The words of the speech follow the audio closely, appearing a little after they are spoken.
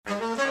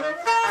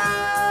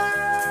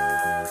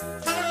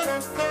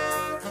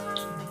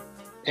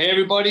Hey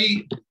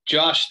everybody,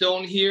 Josh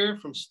Stone here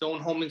from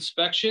Stone Home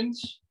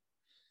Inspections.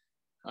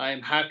 I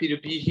am happy to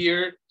be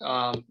here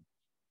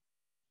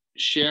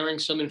sharing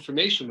some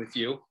information with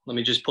you. Let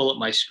me just pull up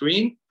my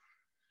screen.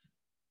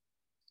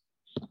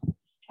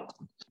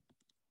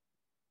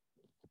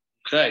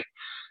 Okay,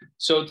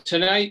 so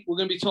tonight we're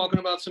going to be talking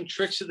about some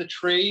tricks of the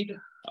trade.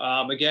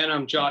 Again,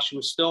 I'm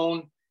Joshua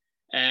Stone,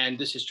 and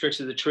this is Tricks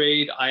of the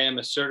Trade. I am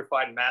a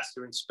certified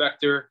master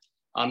inspector.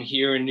 I'm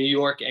here in New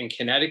York and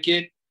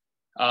Connecticut.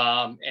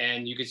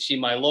 And you can see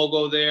my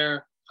logo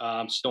there,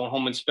 Stone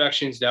Home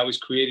Inspections. That was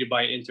created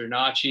by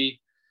InterNACHI.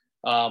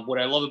 What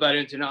I love about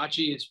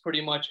InterNACHI is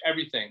pretty much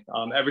everything.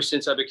 Ever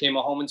since I became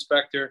a home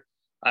inspector,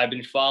 I've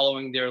been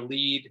following their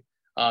lead.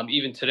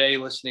 Even today,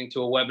 listening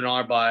to a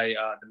webinar by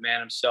the man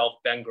himself,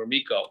 Ben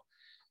Gromyko.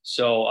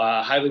 So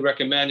highly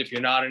recommend, if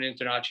you're not an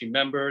InterNACHI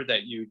member,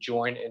 that you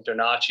join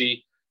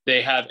InterNACHI.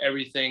 They have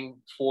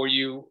everything for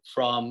you,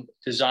 from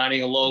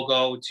designing a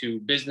logo to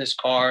business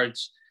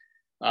cards.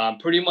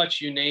 Pretty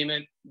much you name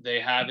it, they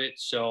have it.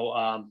 So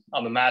I'm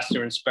a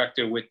master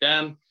inspector with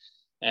them,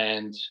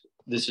 and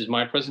this is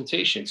my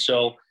presentation.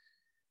 So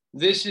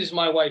this is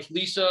my wife,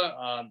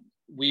 Lisa.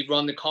 We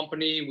run the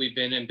company. We've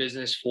been in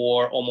business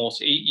for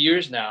almost 8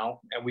 years now,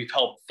 and we've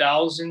helped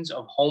thousands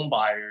of home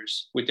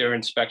buyers with their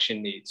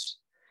inspection needs.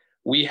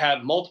 We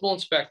have multiple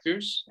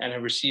inspectors and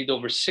have received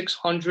over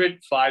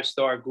 600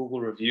 five-star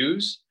Google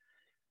reviews.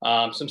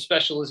 Some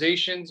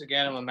specializations,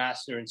 again, I'm a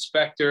master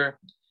inspector,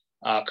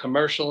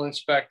 commercial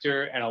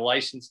inspector, and a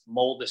licensed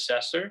mold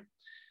assessor.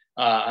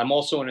 I'm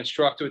also an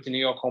instructor at the New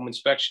York Home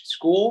Inspection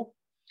School.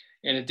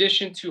 In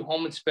addition to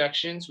home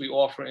inspections, we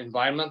offer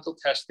environmental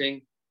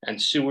testing and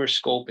sewer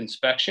scope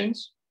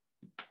inspections.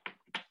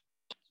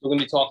 We're going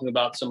to be talking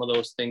about some of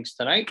those things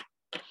tonight.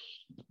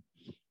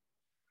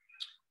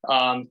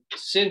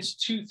 Since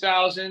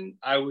 2000,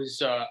 I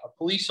was a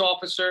police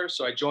officer,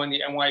 so I joined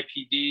the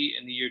NYPD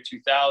in the year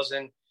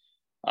 2000.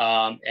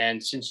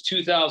 And since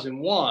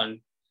 2001,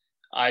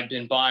 I've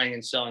been buying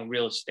and selling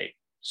real estate.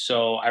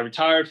 So I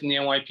retired from the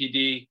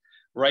NYPD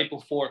right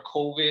before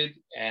COVID,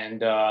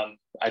 and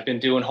I've been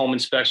doing home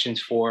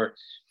inspections for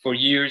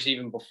years,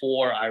 even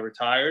before I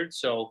retired.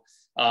 So,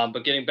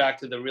 but getting back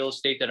to the real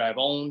estate that I've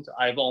owned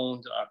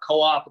a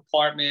co-op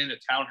apartment, a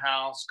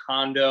townhouse,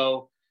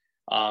 condo,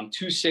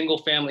 2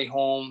 single-family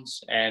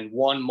homes, and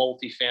 1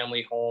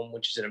 multi-family home,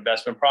 which is an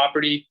investment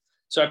property.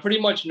 So I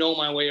pretty much know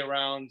my way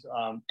around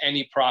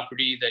any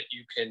property that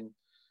you can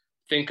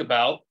think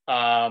about,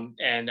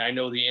 and I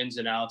know the ins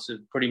and outs of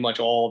pretty much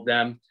all of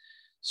them.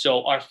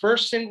 So our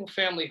first single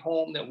family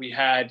home that we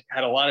had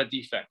a lot of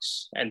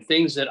defects and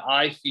things that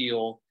I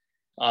feel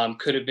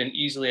could have been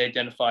easily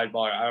identified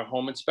by our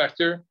home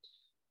inspector.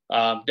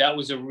 That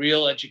was a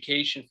real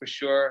education for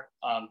sure.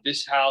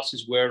 This house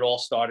is where it all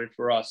started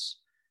for us.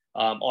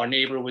 Our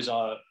neighbor was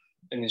an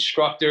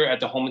instructor at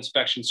the home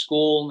inspection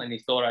school, and he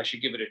thought I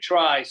should give it a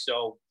try.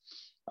 So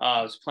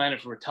I was planning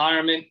for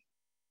retirement,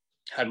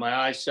 had my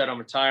eyes set on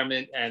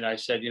retirement, and I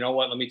said, you know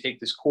what, let me take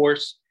this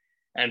course,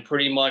 and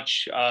pretty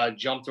much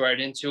jumped right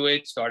into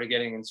it, started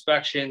getting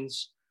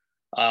inspections.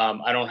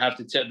 I don't have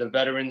to tell the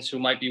veterans who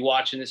might be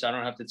watching this, I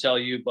don't have to tell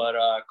you, but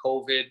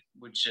COVID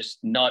was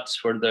just nuts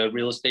for the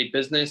real estate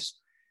business,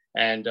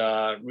 and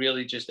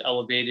really just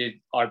elevated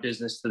our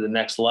business to the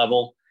next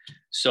level.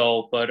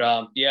 So, but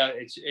yeah,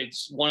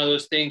 it's one of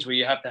those things where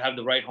you have to have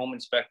the right home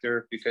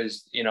inspector,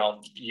 because, you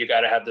know, you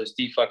got to have those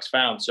defects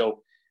found.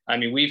 So I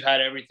mean, we've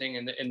had everything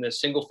in the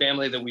single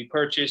family that we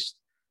purchased.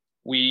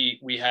 We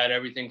had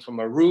everything from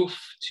a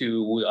roof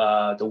to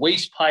the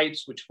waste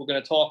pipes, which we're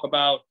going to talk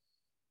about,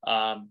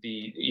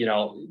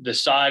 the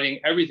siding,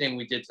 everything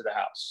we did to the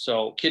house.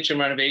 So kitchen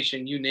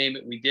renovation, you name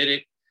it, we did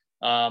it.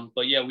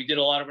 But yeah, we did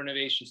a lot of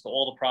renovations to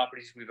all the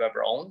properties we've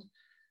ever owned.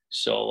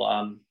 So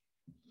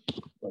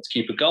let's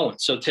keep it going.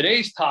 So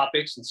today's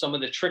topics and some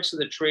of the tricks of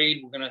the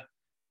trade we're going to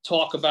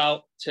talk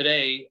about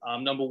today.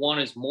 Number one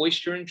is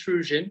moisture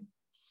intrusion.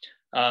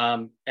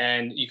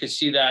 And you can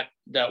see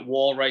that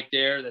wall right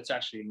there. That's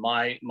actually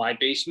my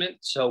basement.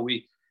 So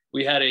we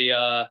had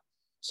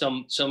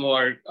some of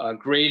our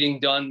grading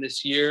done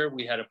this year.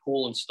 We had a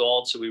pool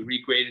installed, so we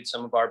regraded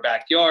some of our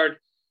backyard.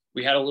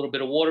 We had a little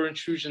bit of water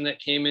intrusion that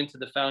came into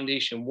the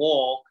foundation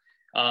wall,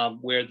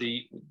 where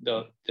the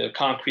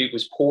concrete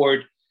was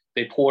poured.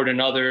 They poured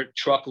another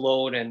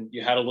truckload, and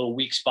you had a little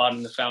weak spot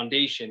in the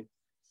foundation.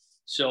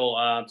 So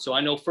I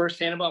know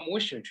firsthand about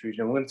moisture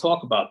intrusion. We're going to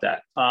talk about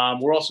that.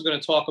 We're also going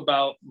to talk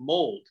about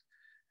mold.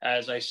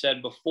 As I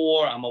said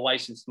before, I'm a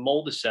licensed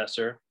mold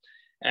assessor,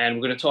 and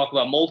we're going to talk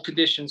about mold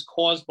conditions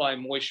caused by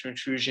moisture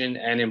intrusion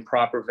and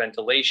improper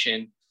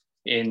ventilation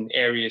in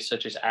areas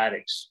such as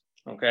attics,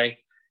 okay?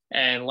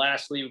 And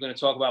lastly, we're going to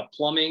talk about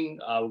plumbing.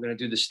 We're going to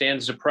do the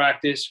standards of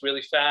practice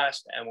really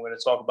fast, and we're going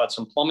to talk about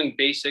some plumbing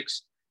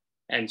basics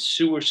and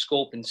sewer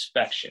scope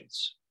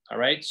inspections, all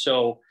right?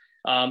 So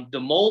the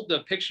mold, the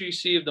picture you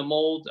see of the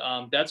mold,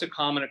 that's a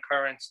common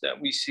occurrence that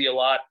we see a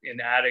lot in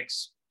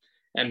attics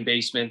and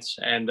basements.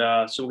 And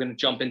so we're going to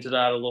jump into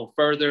that a little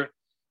further.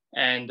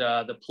 And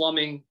the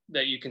plumbing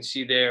that you can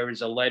see there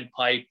is a lead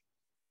pipe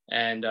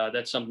And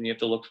that's something you have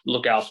to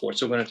look out for.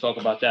 So we're going to talk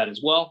about that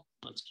as well.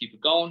 Let's keep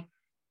it going.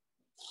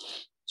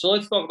 So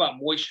let's talk about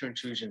moisture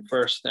intrusion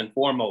first and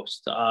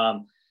foremost.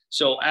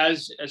 So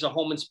as a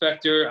home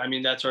inspector, I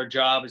mean, that's our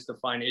job, is to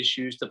find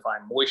issues, to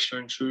find moisture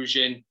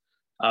intrusion.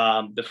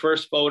 The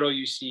first photo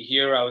you see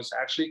here, I was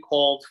actually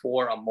called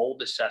for a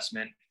mold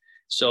assessment.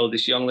 So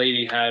this young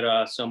lady had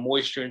some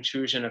moisture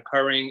intrusion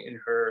occurring in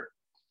her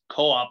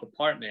co-op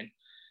apartment.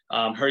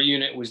 Her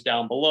unit was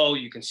down below.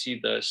 You can see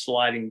the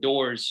sliding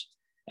doors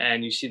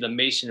and you see the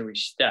masonry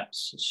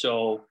steps.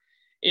 So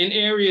in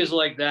areas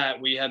like that,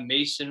 where you have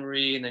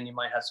masonry and then you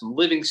might have some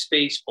living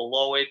space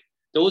below it,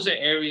 those are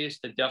areas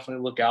to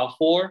definitely look out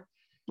for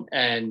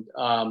and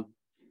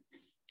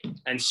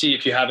see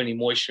if you have any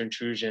moisture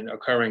intrusion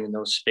occurring in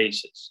those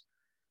spaces.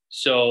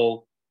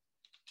 So,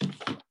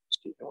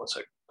 one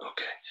second.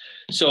 Okay.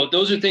 So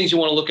those are things you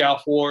want to look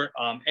out for.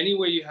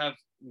 Anywhere you have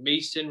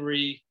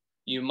masonry,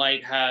 you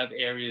might have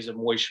areas of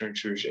moisture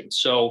intrusion.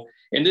 So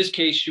in this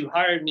case, she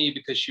hired me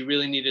because she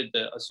really needed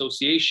the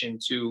association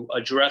to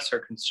address her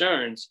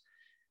concerns,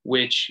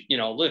 which, you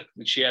know, look,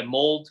 she had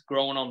mold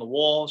growing on the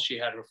wall. She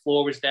had, her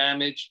floor was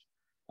damaged.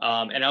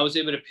 And I was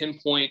able to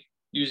pinpoint,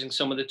 using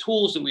some of the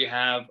tools that we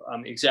have,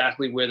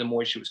 exactly where the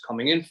moisture was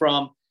coming in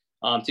from,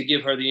 to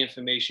give her the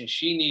information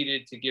she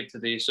needed to give to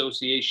the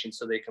association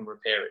so they can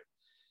repair it.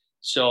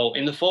 So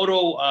in the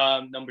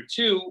photo number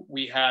 2,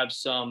 we have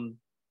some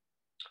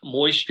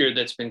moisture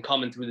that's been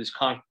coming through this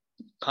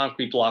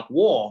concrete block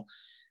wall.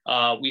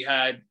 We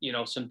had, you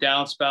know, some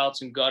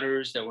downspouts and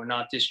gutters that were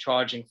not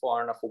discharging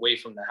far enough away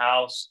from the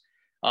house.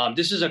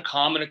 This is a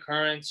common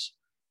occurrence.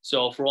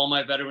 So for all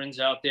my veterans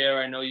out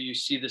there, I know you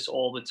see this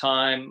all the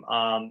time.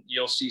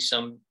 You'll see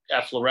some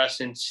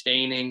efflorescence,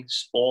 staining,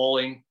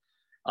 spalling.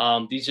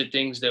 These are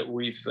things that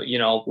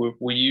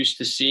we're used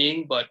to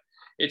seeing, but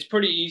it's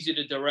pretty easy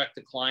to direct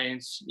the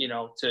clients, you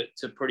know,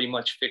 to pretty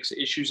much fix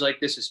issues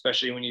like this,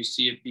 especially when you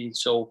see it being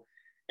so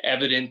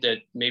evident that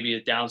maybe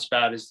a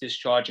downspout is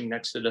discharging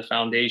next to the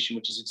foundation,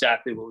 which is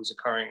exactly what was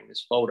occurring in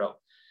this photo.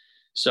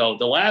 So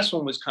the last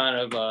one was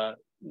kind of,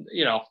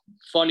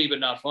 funny, but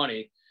not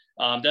funny.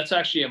 That's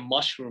actually a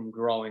mushroom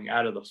growing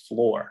out of the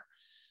floor.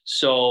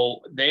 So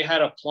they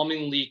had a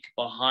plumbing leak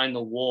behind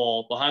the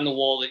wall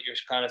that you're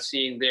kind of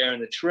seeing there in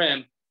the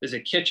trim. There's a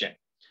kitchen.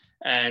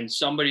 And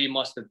somebody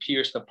must have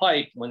pierced the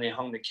pipe when they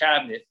hung the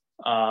cabinet,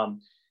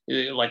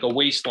 like a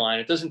waistline.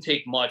 It doesn't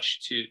take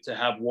much to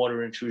have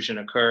water intrusion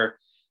occur.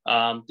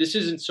 This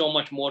isn't so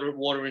much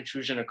water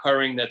intrusion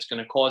occurring that's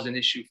going to cause an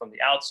issue from the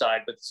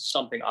outside, but this is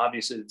something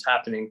obviously that's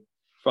happening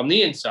from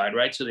the inside,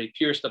 right? So they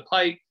pierced the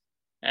pipe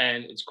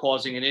and it's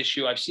causing an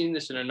issue. I've seen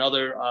this in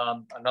another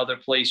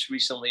place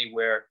recently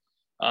where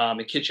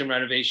a kitchen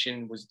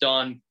renovation was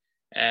done,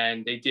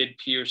 and they did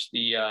pierce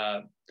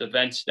the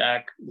vent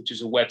stack, which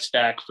is a wet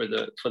stack for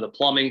the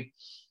plumbing.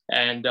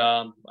 And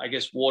I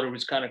guess water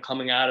was kind of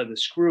coming out of the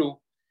screw,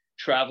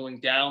 traveling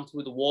down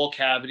through the wall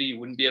cavity. You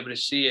wouldn't be able to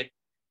see it,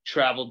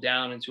 traveled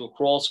down into a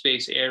crawl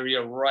space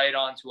area right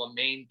onto a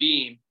main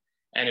beam,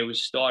 and it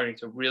was starting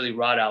to really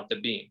rot out the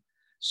beam.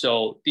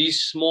 So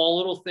these small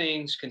little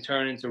things can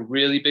turn into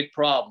really big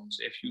problems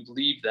if you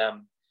leave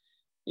them,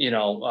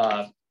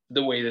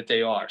 the way that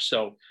they are.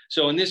 So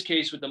in this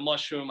case with the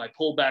mushroom, I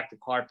pulled back the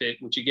carpet,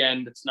 which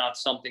again, that's not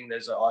something that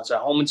as a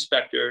home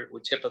inspector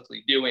would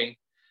typically doing.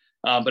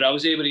 But I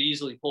was able to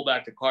easily pull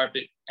back the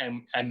carpet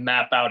and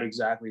map out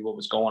exactly what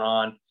was going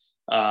on.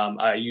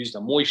 I used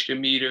a moisture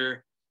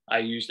meter. I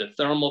used a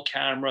thermal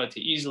camera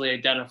to easily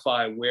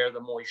identify where the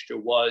moisture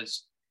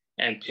was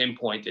and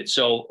pinpoint it.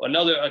 So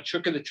a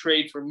trick of the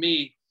trade for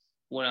me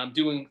when I'm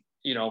doing,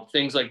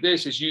 things like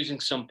this is using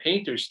some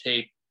painter's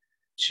tape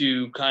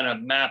to kind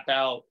of map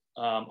out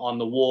on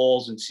the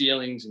walls and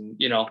ceilings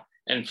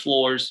and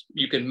floors.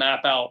 You can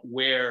map out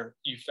where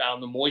you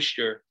found the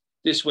moisture.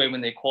 This way,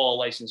 when they call a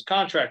licensed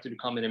contractor to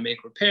come in and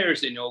make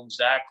repairs, they know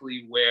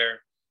exactly where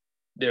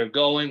they're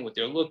going, what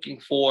they're looking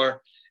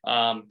for.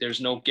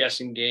 There's no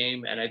guessing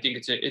game. And I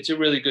think it's a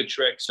really good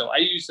trick. So I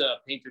use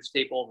painter's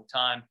tape all the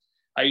time.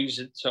 I use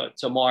it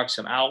to mark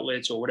some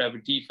outlets or whatever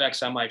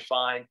defects I might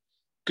find.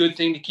 Good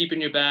thing to keep in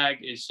your bag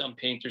is some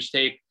painter's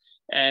tape.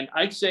 And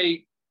I'd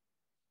say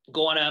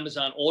go on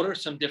Amazon, order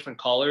some different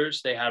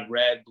colors. They have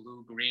red,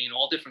 blue, green,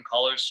 all different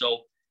colors.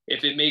 So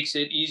if it makes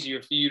it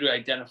easier for you to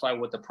identify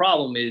what the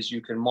problem is, you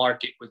can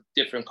mark it with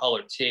different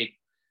colored tape.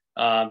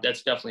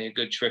 That's definitely a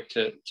good trick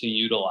to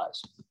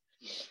utilize.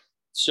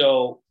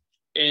 So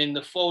in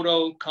the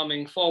photo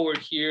coming forward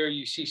here,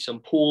 you see some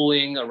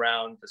pooling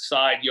around the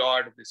side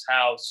yard of this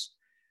house.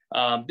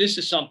 This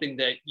is something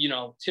that,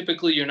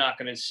 typically you're not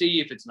going to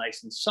see if it's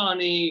nice and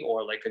sunny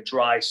or like a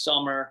dry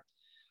summer.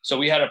 So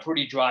we had a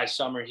pretty dry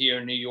summer here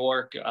in New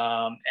York.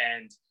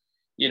 And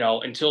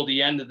until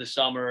the end of the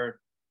summer,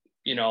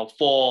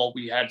 fall,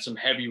 we had some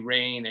heavy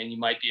rain, and you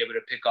might be able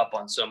to pick up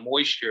on some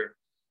moisture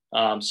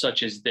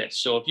such as this.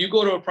 So if you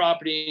go to a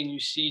property and you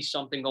see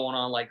something going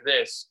on like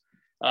this,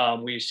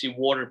 where you see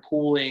water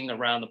pooling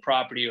around the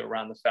property or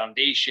around the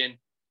foundation,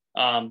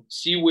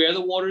 see where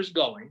the water is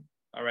going.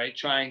 All right,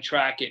 try and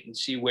track it and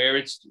see where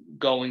it's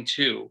going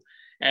to.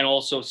 and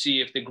also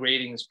see if the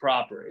grading is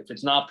proper. If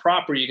it's not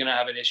proper, you're going to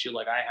have an issue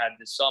like I had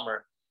this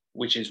summer,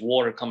 which is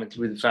water coming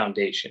through the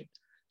foundation.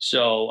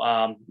 So,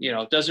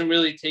 it doesn't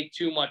really take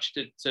too much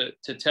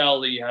to tell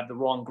that you have the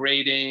wrong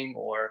grading,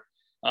 or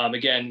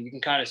again, you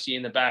can kind of see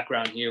in the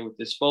background here with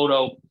this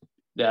photo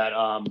that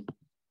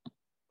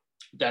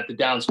that the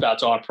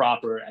downspouts are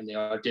proper and they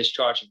are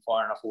discharging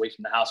far enough away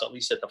from the house, at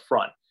least at the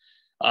front.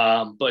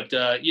 But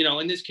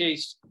in this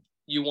case,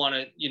 you want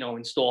to,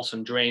 install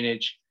some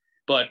drainage.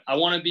 But I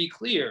want to be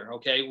clear,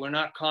 okay? We're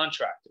not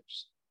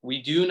contractors.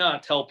 We do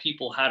not tell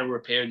people how to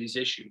repair these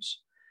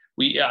issues.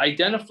 We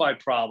identify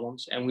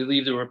problems and we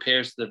leave the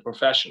repairs to the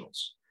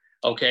professionals,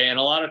 okay? And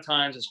a lot of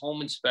times as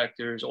home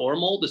inspectors or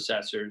mold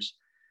assessors,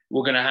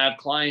 we're going to have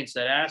clients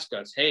that ask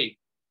us, hey,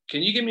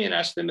 can you give me an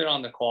estimate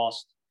on the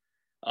cost?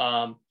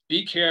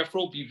 Be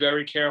careful, be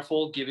very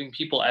careful giving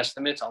people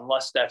estimates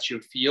unless that's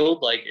your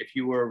field. Like if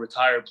you were a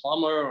retired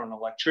plumber or an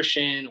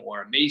electrician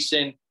or a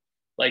mason,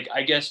 like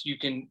I guess you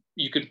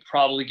could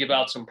probably give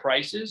out some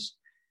prices.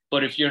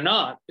 But if you're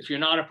not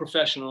a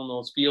professional in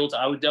those fields,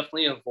 I would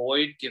definitely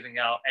avoid giving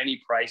out any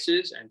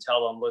prices and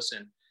tell them,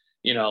 listen,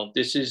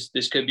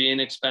 this could be an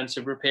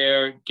expensive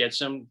repair. Get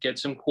some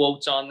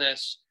quotes on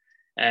this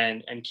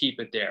and keep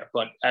it there.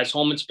 But as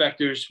home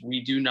inspectors,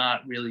 we do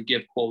not really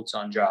give quotes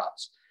on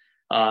jobs.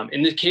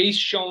 In the case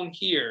shown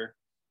here,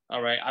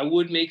 all right, I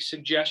would make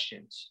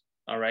suggestions.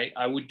 All right,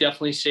 I would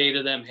definitely say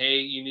to them, hey,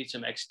 you need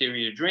some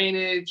exterior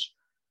drainage.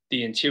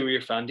 The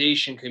interior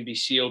foundation can be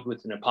sealed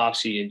with an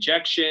epoxy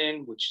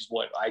injection, which is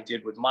what I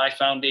did with my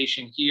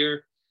foundation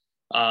here.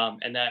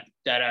 And that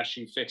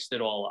actually fixed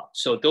it all up.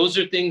 So those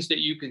are things that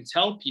you can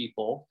tell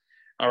people,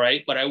 all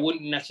right, but I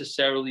wouldn't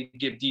necessarily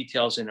give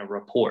details in a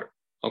report,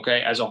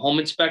 okay? As a home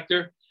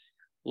inspector,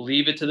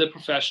 leave it to the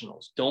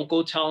professionals. Don't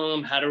go telling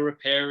them how to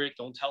repair it.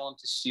 Don't tell them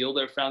to seal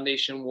their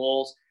foundation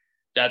walls.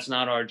 That's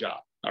not our job,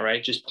 all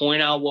right? Just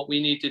point out what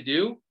we need to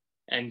do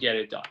and get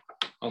it done,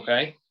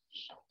 okay?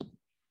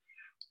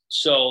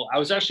 So I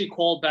was actually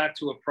called back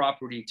to a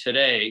property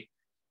today,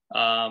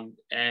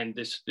 and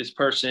this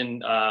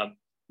person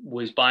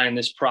was buying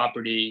this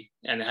property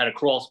and it had a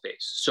crawl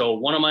space. So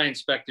one of my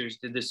inspectors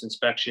did this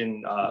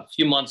inspection a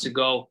few months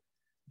ago.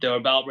 They were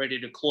about ready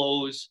to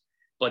close,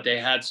 but they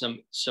had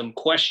some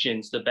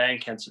questions. The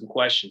bank had some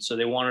questions, so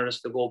they wanted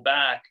us to go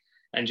back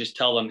and just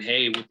tell them,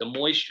 hey, with the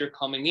moisture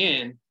coming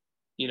in,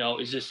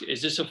 is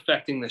this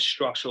affecting the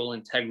structural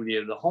integrity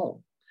of the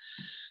home?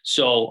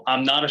 So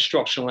I'm not a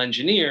structural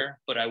engineer,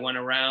 but I went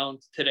around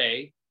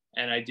today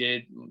and I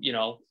did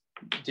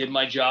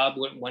my job,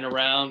 went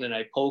around and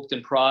I poked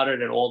and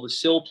prodded at all the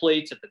sill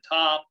plates at the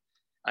top.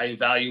 I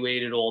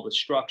evaluated all the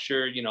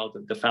structure,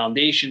 the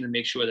foundation to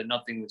make sure that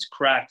nothing was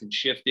cracked and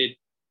shifted.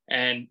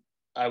 And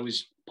I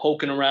was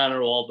poking around at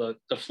all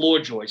the floor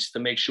joists to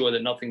make sure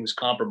that nothing was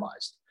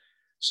compromised.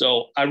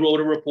 So I wrote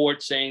a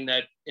report saying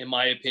that, in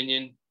my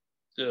opinion,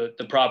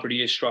 the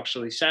property is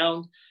structurally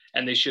sound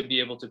and they should be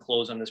able to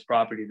close on this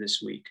property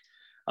this week.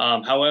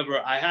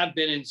 However, I have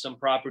been in some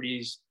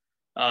properties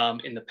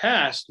in the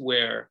past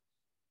where,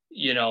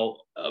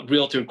 a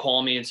realtor would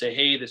call me and say,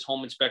 hey, this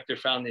home inspector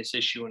found this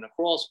issue in a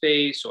crawl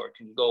space, or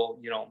can you go,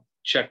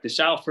 check this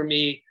out for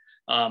me?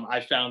 I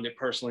found it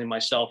personally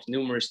myself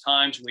numerous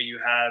times where you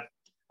have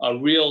a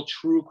real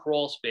true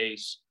crawl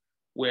space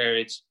where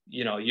it's,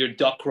 you're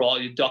duck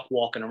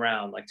walking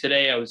around. Like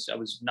today I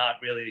was not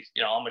really,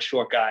 I'm a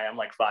short guy, I'm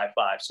like 5'5",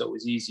 so it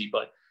was easy,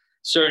 but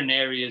certain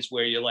areas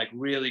where you're like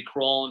really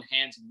crawling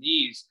hands and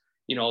knees,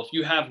 if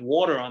you have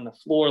water on the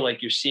floor,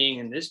 like you're seeing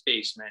in this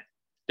basement,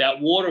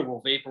 that water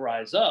will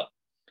vaporize up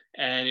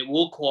and it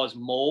will cause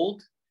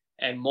mold,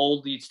 and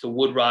mold leads to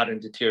wood rot and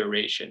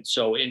deterioration.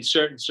 So in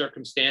certain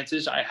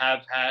circumstances, I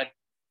have had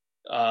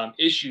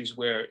issues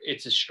where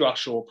it's a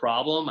structural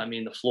problem. I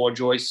mean, the floor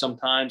joists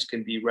sometimes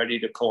can be ready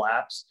to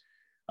collapse.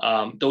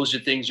 Those are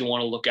things you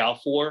want to look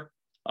out for.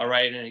 All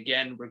right. And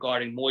again,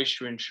 regarding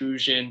moisture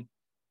intrusion,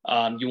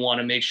 you want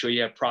to make sure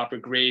you have proper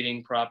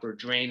grading, proper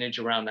drainage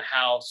around the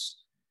house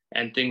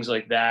and things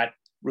like that.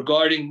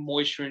 Regarding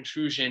moisture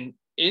intrusion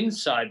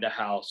inside the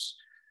house,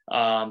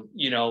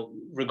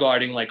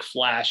 regarding like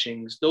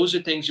flashings, those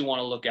are things you want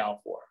to look out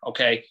for.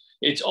 Okay.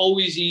 It's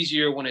always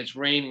easier when it's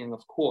raining,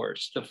 of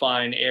course, to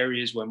find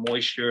areas where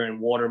moisture and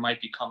water might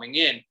be coming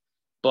in,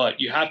 but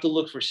you have to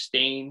look for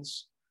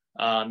stains.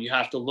 You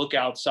have to look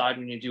outside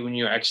when you're doing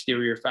your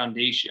exterior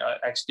foundation,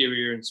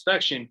 exterior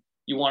inspection.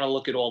 You want to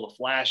look at all the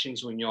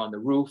flashings when you're on the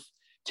roof.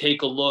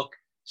 Take a look,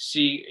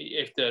 see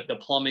if the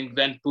plumbing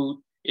vent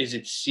boot, is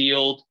it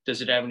sealed?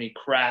 Does it have any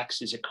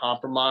cracks? Is it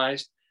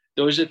compromised?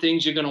 Those are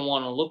things you're going to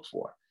want to look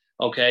for,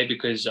 okay?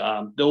 Because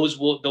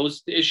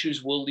those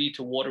issues will lead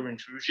to water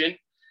intrusion.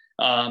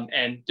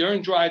 And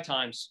during dry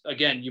times,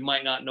 again, you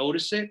might not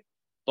notice it,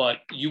 but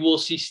you will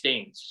see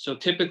stains. So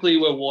typically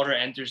where water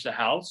enters the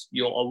house,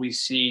 you'll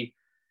always see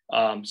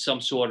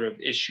some sort of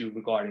issue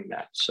regarding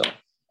that. So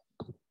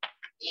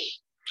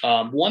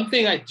one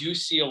thing I do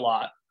see a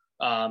lot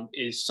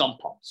is sump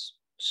pumps.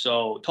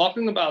 So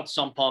talking about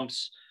sump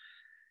pumps,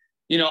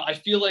 I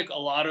feel like a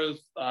lot of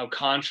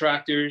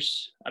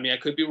contractors, I mean, I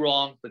could be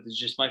wrong, but it's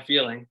just my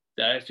feeling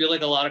that I feel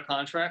like a lot of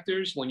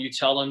contractors, when you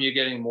tell them you're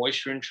getting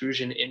moisture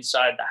intrusion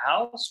inside the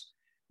house,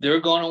 they're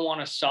going to want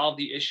to solve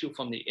the issue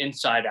from the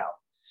inside out.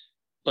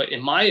 But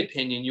in my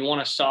opinion, you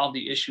want to solve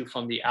the issue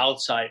from the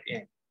outside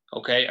in.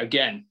 Okay.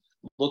 Again,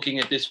 looking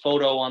at this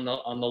photo on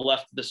the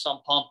left of the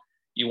sump pump,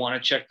 you want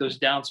to check those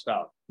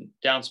downspouts.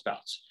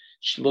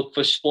 Look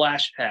for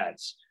splash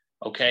pads.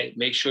 Okay.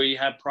 Make sure you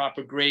have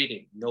proper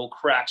grading, no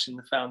cracks in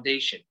the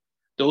foundation.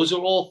 Those are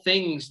all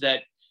things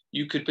that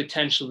you could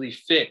potentially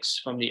fix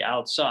from the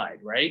outside,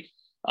 right?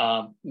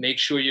 Make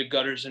sure your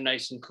gutters are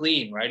nice and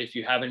clean, right? If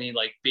you have any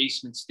like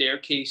basement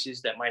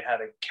staircases that might have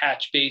a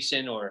catch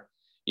basin or,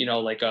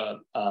 like a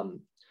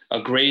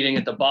grating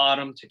at the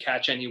bottom to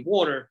catch any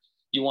water,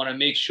 you want to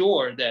make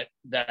sure that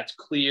that's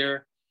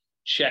clear.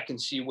 Check and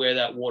see where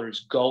that water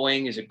is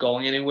going. Is it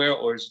going anywhere,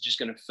 or is it just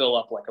going to fill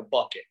up like a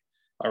bucket?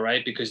 All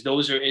right, because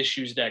those are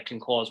issues that can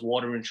cause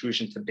water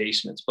intrusion to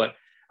basements. But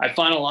I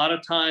find a lot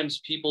of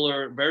times people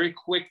are very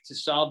quick to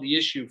solve the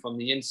issue from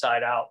the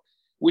inside out,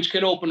 which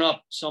can open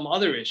up some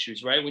other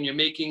issues, right? When you're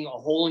making a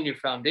hole in your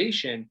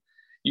foundation,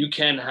 you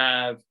can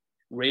have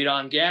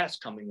radon gas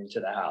coming into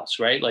the house,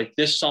 right? Like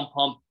this sump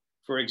pump,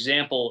 for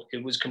example,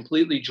 it was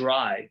completely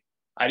dry.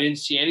 I didn't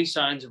see any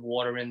signs of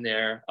water in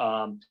there.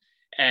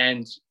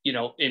 And,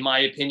 in my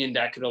opinion,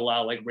 that could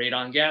allow like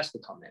radon gas to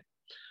come in.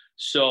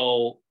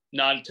 So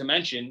not to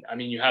mention, I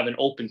mean, you have an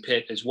open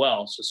pit as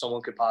well. So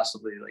someone could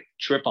possibly like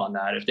trip on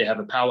that if they have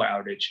a power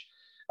outage.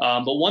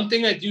 But one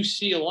thing I do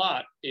see a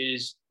lot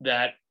is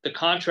that the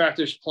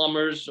contractors,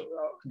 plumbers,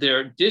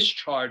 they're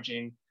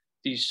discharging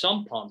these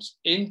sump pumps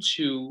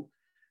into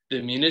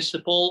the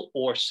municipal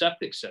or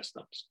septic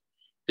systems.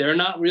 They're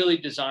not really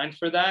designed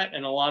for that.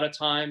 And a lot of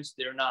times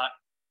they're not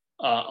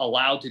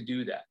allowed to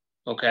do that.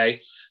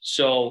 Okay.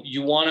 So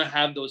you want to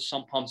have those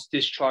sump pumps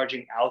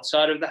discharging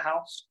outside of the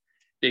house.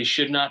 They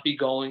should not be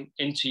going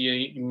into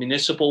your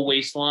municipal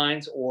waste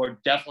lines, or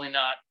definitely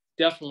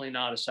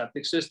not a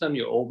septic system.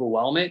 You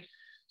overwhelm it.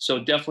 So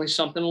definitely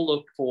something to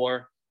look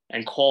for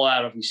and call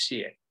out if you see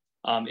it.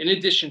 In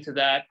addition to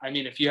that, I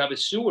mean, if you have a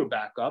sewer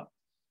backup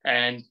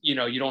and you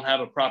don't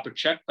have a proper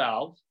check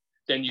valve,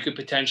 then you could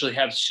potentially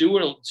have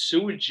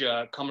sewage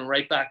coming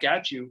right back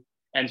at you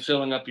and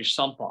filling up your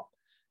sump pump.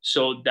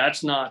 So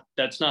that's not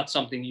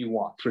something you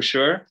want for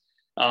sure.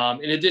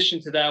 In addition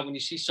to that, when you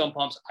see sump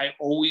pumps, I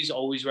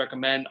always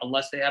recommend,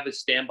 unless they have a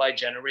standby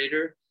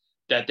generator,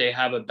 that they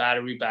have a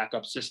battery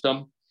backup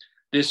system.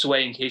 This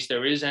way, in case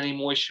there is any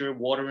moisture,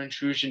 water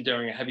intrusion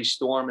during a heavy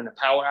storm and a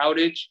power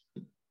outage,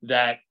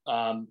 that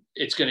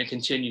it's going to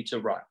continue to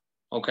run.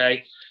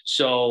 Okay,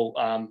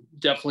 so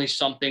definitely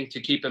something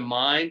to keep in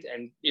mind.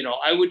 And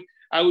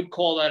I would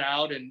call that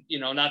out, and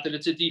not that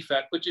it's a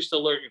defect, but just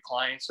alert your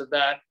clients of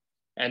that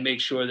and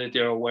make sure that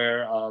they're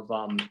aware of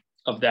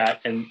that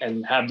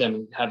and have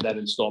that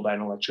installed by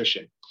an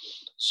electrician.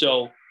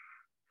 So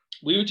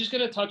we were just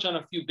going to touch on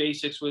a few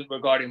basics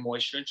regarding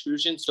moisture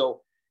intrusion.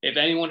 So if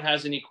anyone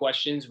has any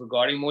questions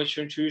regarding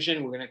moisture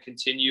intrusion, we're going to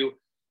continue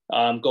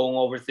going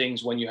over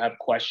things when you have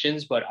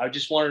questions. But I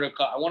just wanted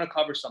to I want to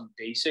cover some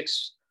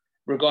basics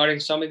regarding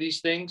some of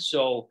these things.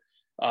 So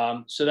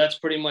that's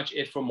pretty much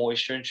it for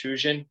moisture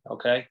intrusion.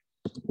 Okay,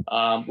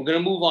 we're going to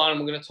move on.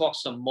 We're going to talk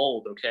some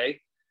mold. Okay,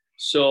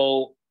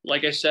 so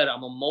like I said,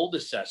 I'm a mold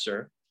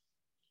assessor,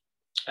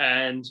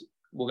 and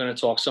we're going to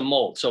talk some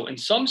mold. So in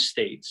some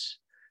states,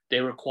 they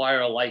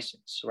require a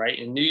license, right?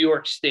 In New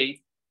York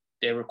State,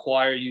 they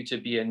require you to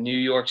be a New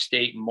York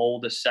State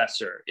mold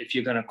assessor if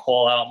you're going to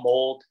call out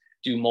mold,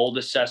 do mold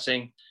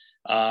assessing.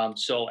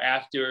 So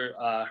after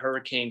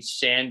Hurricane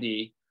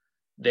Sandy,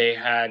 they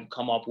had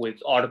come up with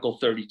Article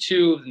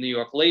 32 of the New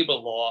York labor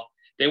law.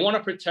 They want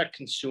to protect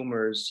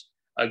consumers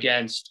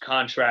against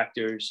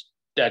contractors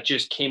that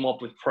just came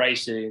up with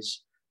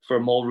prices for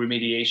mold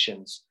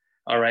remediations.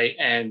 All right.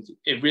 And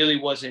it really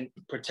wasn't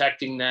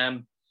protecting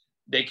them.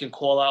 They can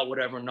call out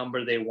whatever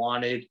number they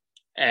wanted,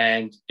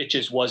 and it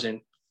just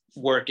wasn't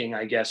working,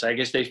 I guess.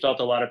 They felt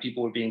a lot of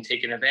people were being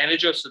taken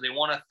advantage of. So they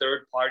want a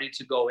third party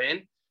to go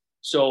in.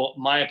 So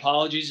my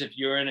apologies if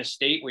you're in a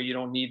state where you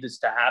don't need this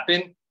to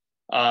happen.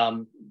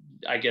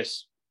 I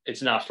guess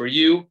it's not for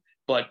you,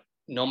 but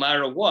no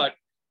matter what,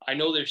 I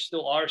know there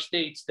still are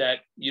states that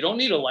you don't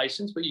need a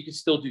license, but you can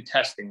still do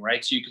testing,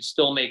 right? So you can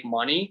still make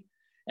money.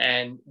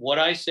 And what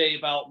I say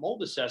about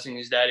mold assessing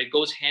is that it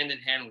goes hand in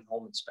hand with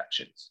home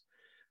inspections.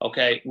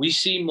 Okay, we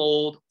see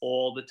mold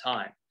all the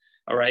time.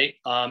 All right,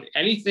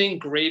 anything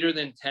greater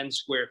than 10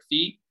 square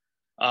feet,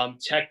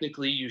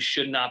 technically you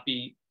should not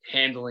be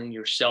handling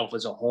yourself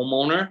as a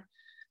homeowner.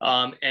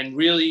 And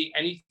really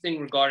anything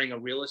regarding a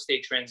real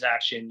estate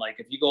transaction, like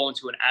if you go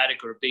into an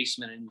attic or a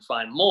basement and you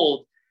find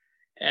mold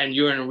and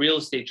you're in a real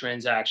estate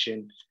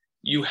transaction,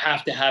 you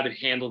have to have it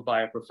handled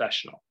by a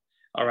professional.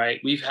 All right,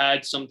 we've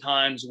had some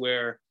times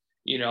where,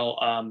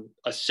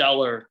 a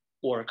seller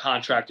or a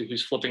contractor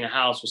who's flipping a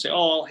house will say,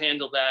 oh, I'll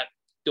handle that.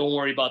 Don't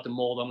worry about the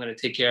mold. I'm going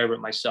to take care of it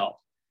myself.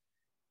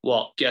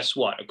 Well, guess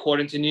what?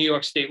 According to New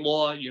York State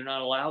law, you're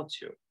not allowed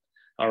to.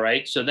 All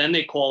right. So then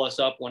they call us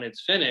up when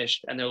it's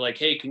finished and they're like,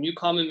 hey, can you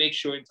come and make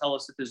sure and tell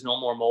us that there's no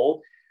more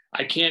mold?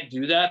 I can't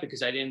do that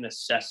because I didn't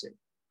assess it.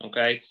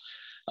 Okay.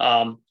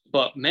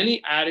 But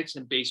many attics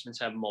and basements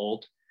have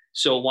mold.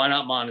 So why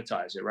not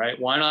monetize it, right?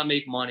 Why not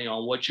make money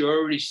on what you're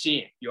already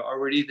seeing? You're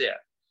already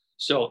there.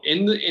 So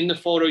in the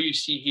photo you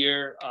see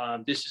here,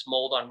 this is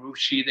mold on roof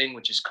sheathing,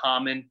 which is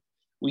common.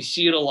 We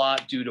see it a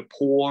lot due to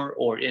poor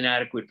or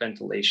inadequate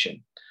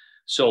ventilation.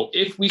 So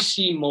if we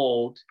see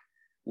mold,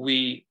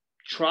 we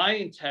try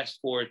and test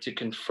for it to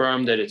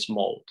confirm that it's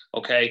mold,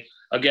 okay?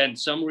 Again,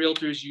 some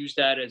realtors use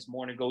that as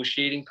more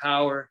negotiating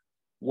power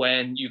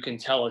when you can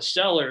tell a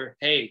seller,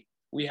 hey,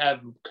 we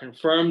have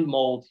confirmed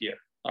mold here,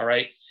 all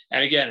right?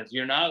 And again, if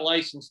you're not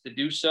licensed to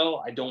do so,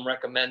 I don't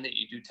recommend that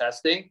you do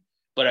testing,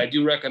 but I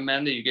do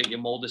recommend that you get your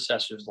mold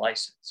assessor's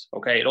license,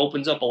 okay? It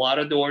opens up a lot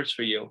of doors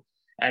for you.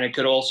 And it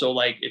could also,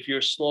 like, if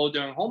you're slow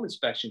during home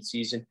inspection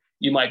season,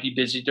 you might be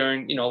busy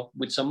during, you know,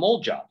 with some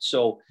mold jobs.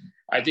 So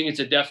I think it's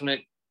a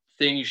definite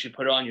thing you should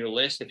put on your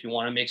list if you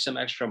want to make some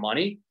extra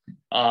money.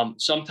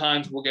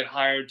 Sometimes we'll get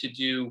hired to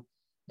do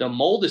the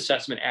mold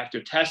assessment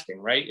after testing,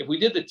 right? If we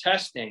did the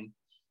testing,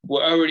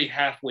 we're already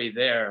halfway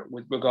there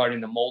with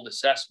regarding the mold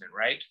assessment,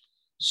 right?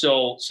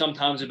 So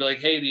sometimes it'd be like,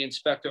 hey, the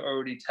inspector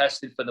already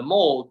tested for the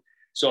mold.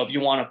 So if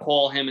you want to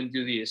call him and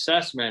do the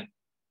assessment,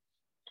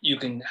 you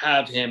can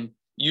have him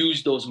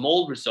use those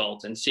mold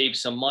results and save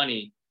some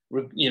money.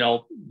 You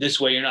know,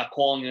 this way you're not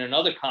calling in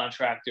another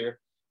contractor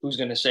who's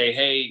going to say,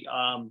 hey,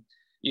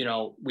 you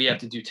know, we have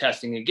to do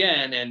testing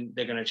again, and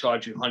they're going to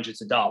charge you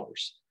hundreds of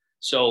dollars.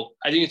 So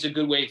I think it's a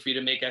good way for you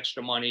to make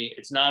extra money.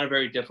 It's not a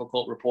very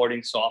difficult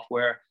reporting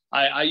software.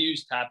 I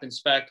use Tap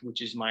Inspect,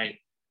 which is my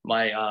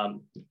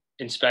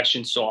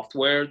inspection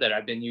software that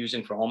I've been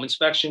using for home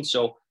inspection.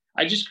 So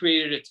I just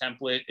created a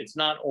template. It's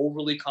not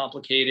overly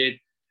complicated.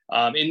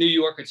 In New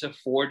York, it's a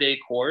 4-day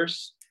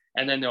course,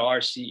 and then there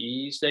are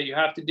CEs that you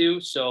have to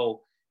do.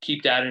 So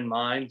keep that in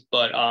mind.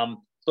 But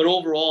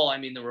overall, I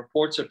mean, the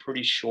reports are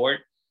pretty short.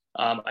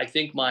 I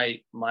think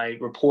my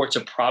reports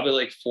are probably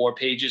like 4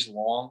 pages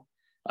long.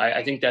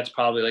 I think that's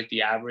probably like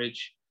the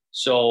average.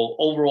 So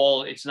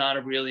overall, it's not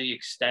a really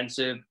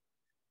extensive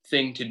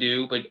thing to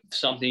do, but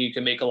something you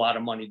can make a lot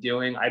of money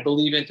doing. I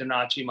believe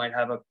Internachi might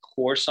have a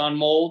course on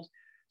mold.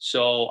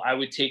 So I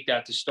would take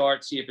that to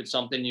start, see if it's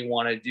something you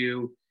want to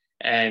do,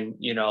 and,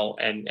 you know,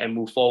 and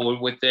move forward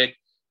with it.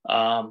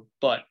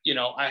 But, you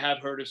know, I have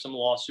heard of some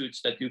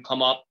lawsuits that do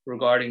come up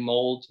regarding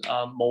mold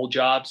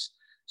jobs.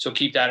 So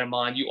keep that in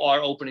mind. You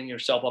are opening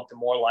yourself up to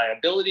more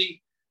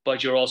liability,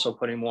 but you're also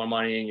putting more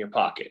money in your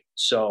pocket.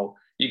 So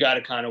you got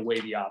to kind of weigh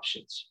the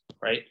options,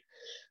 right?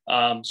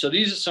 So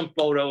these are some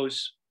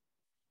photos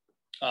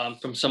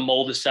from some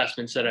mold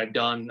assessments that I've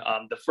done.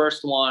 The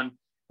first one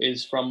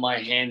is from my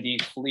handy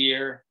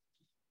FLIR.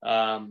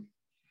 I'm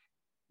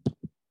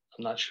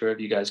not sure if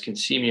you guys can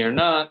see me or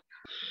not.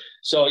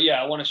 So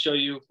yeah, I want to show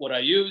you what I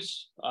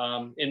use.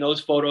 In those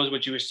photos,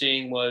 what you were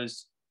seeing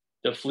was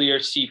the FLIR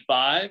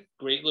C5,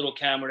 great little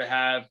camera to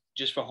have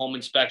just for home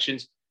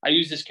inspections. I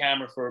use this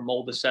camera for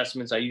mold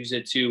assessments. I use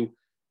it to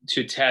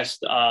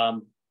test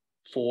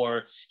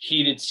for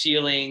heated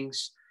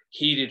ceilings,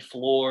 heated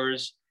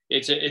floors.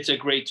 It's a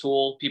great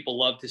tool. People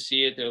love to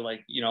see it. They're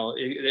like, you know,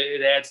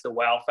 it adds the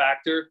wow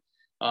factor.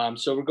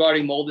 So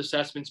regarding mold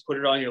assessments, put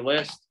it on your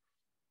list.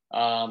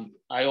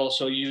 I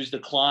also use the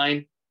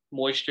Klein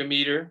moisture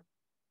meter,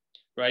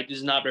 right? This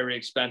is not very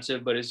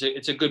expensive, but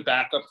it's a good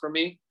backup for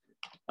me.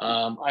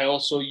 I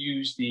also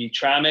use the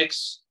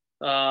Tramix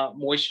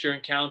moisture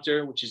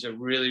encounter, which is a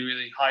really,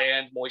 really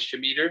high-end moisture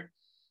meter.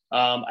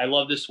 I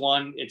love this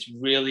one. It's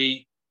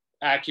really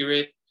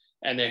accurate,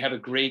 and they have a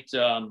great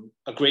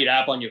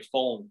app on your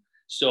phone.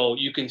 So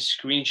you can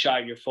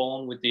screenshot your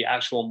phone with the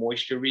actual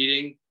moisture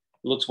reading.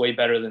 It looks way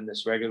better than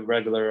this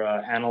regular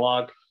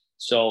analog.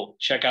 So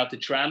check out the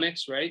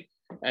Tramix, right?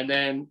 And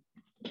then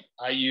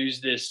I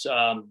use this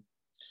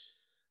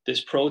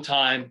this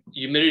ProTime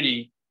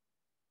humidity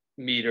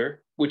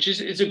meter, which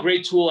is a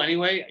great tool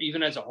anyway,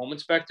 even as a home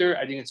inspector.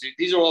 I think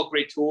these are all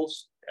great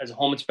tools as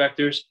home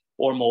inspectors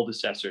or mold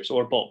assessors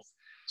or both.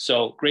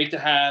 So great to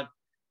have,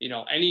 you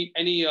know, any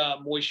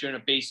moisture in a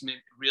basement.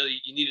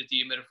 Really, you need a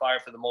dehumidifier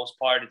for the most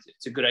part.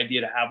 It's a good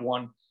idea to have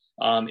one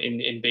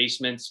in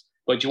basements,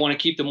 but you want to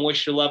keep the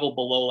moisture level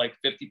below like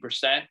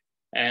 50%.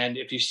 And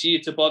if you see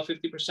it's above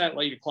 50%,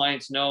 let your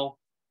clients know.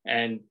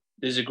 And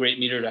this is a great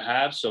meter to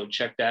have, so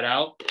check that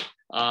out.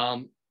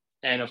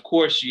 And of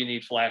course, you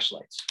need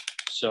flashlights.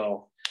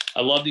 So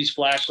I love these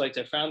flashlights.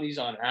 I found these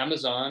on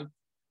Amazon.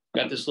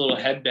 Got this little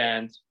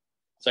headband.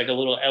 It's like a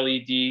little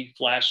LED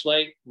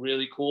flashlight,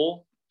 really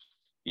cool.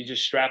 You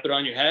just strap it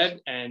on your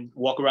head and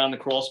walk around the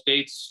crawl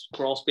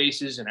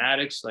spaces and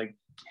attics, like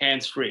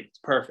hands-free. It's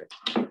perfect.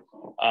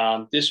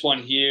 This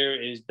one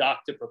here is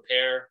Dr.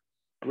 Prepare,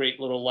 great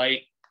little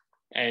light.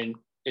 And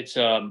it's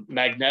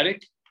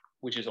magnetic,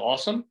 which is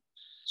awesome.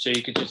 So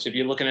you could just, if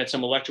you're looking at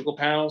some electrical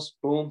panels,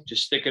 boom,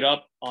 just stick it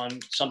up on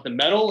something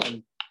metal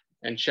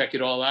and check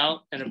it all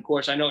out. And of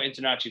course, I know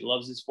Internachi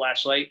loves this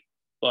flashlight,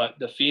 but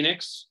the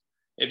Phoenix,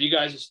 if you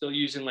guys are still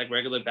using like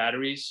regular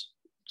batteries,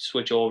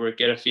 switch over,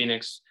 get a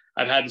Phoenix.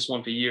 I've had this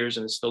one for years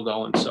and it's still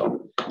going.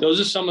 So those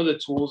are some of the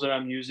tools that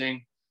I'm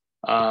using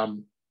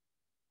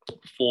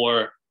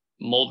for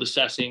mold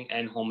assessing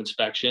and home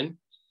inspection.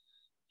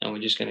 And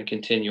we're just going to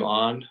continue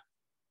on.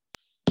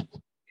 Give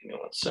me 1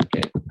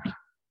 second.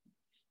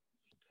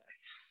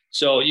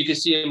 So you can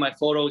see in my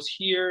photos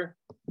here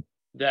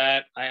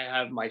that I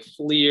have my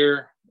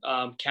FLIR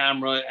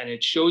camera, and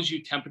it shows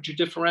you temperature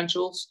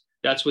differentials.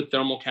 That's what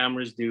thermal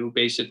cameras do,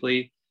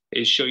 basically,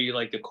 is show you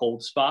like the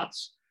cold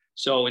spots.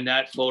 So in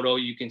that photo,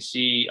 you can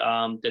see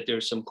that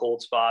there's some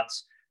cold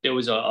spots. There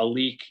was a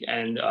leak,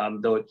 and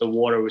the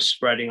water was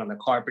spreading on the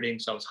carpeting.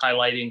 So I was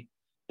highlighting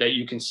that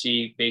you can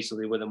see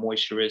basically where the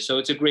moisture is. So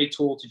it's a great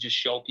tool to just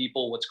show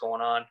people what's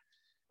going on.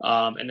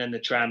 And then the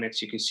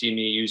Tramix, you can see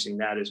me using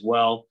that as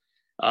well.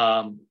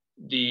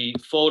 The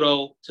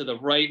photo to the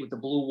right with the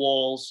blue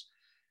walls,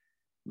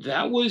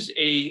 that was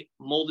a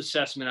mold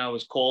assessment I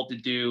was called to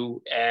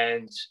do.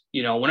 And,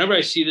 you know, whenever I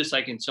see this,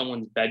 like in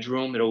someone's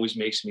bedroom, it always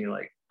makes me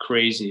like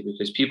crazy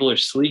because people are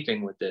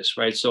sleeping with this,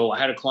 right? So I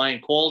had a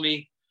client call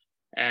me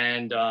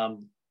and,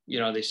 you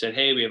know, they said,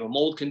 hey, we have a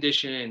mold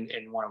condition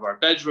in one of our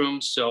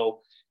bedrooms. So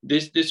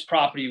this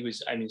property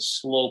was, I mean,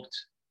 sloped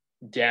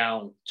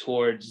down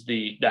towards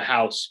the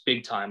house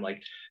big time.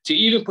 Like to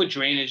even put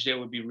drainage there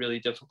would be really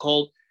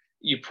difficult.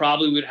 You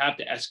probably would have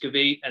to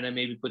excavate and then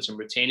maybe put some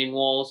retaining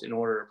walls in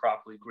order to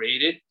properly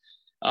grade it.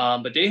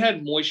 But they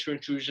had moisture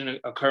intrusion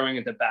occurring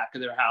at the back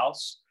of their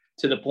house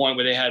to the point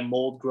where they had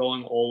mold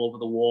growing all over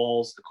the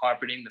walls, the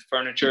carpeting, the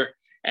furniture.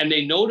 And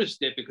they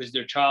noticed it because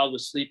their child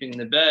was sleeping in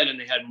the bed and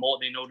they had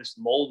mold. They noticed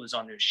mold was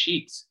on their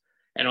sheets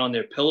and on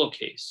their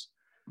pillowcase.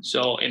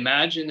 So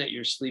imagine that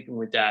you're sleeping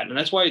with that. And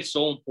that's why it's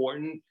so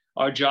important.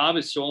 Our job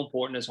is so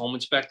important as home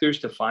inspectors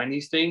to find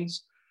these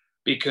things,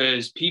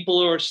 because people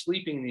are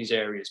sleeping in these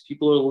areas.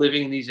 People are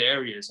living in these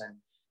areas, and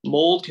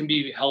mold can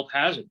be health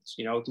hazards.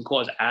 You know, it can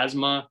cause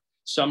asthma.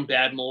 Some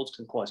bad molds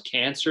can cause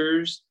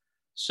cancers.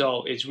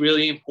 So it's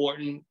really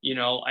important. You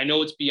know, I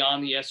know it's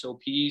beyond the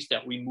SOPs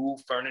that we move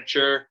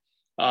furniture,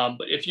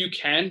 but if you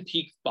can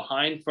peek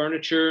behind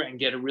furniture and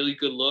get a really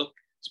good look,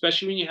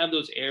 especially when you have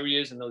those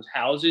areas and those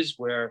houses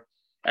where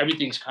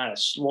everything's kind of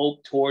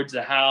sloped towards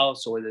the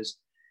house, or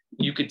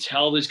you could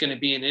tell there's going to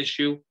be an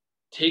issue,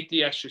 take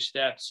the extra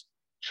steps.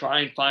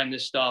 Try and find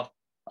this stuff.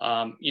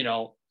 You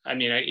know, I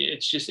mean,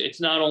 it's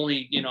not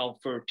only, you know,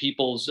 for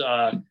people's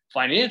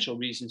financial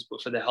reasons,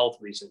 but for the health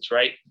reasons,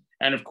 right?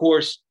 And of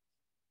course,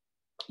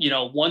 you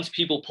know, once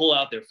people pull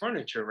out their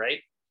furniture, right,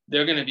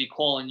 they're going to be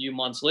calling you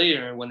months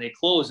later when they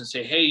close and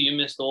say, hey, you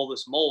missed all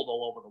this mold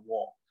all over the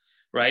wall,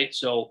 right?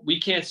 So we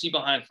can't see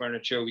behind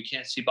furniture. We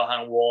can't see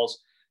behind walls,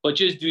 but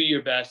just do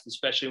your best,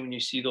 especially when you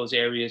see those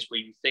areas where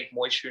you think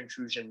moisture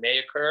intrusion may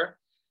occur,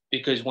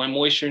 because when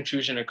moisture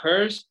intrusion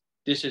occurs,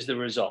 this is the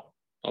result,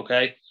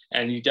 okay?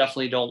 And you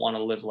definitely don't want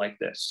to live like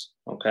this,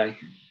 okay?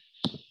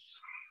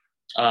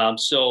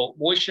 So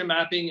moisture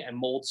mapping and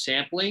mold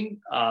sampling.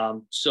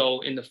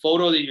 So in the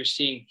photo that you're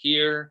seeing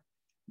here,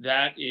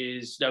 that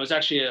was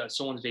actually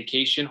someone's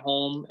vacation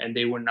home, and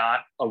they were not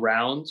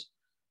around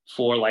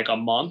for like a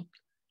month.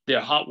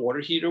 Their hot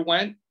water heater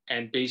went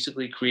and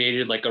basically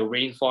created like a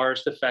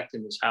rainforest effect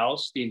in this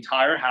house. The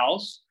entire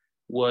house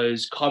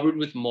was covered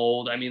with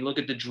mold. I mean, look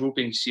at the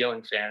drooping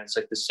ceiling fan. It's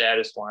like the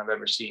saddest one I've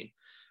ever seen.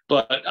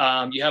 But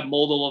you have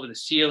mold all over the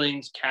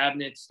ceilings,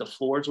 cabinets, the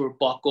floors were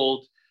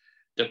buckled,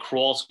 the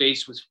crawl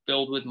space was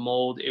filled with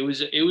mold. It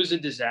was a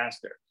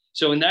disaster.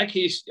 So in that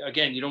case,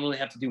 again, you don't really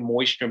have to do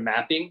moisture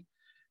mapping,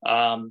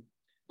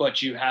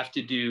 but you have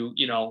to do,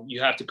 you know,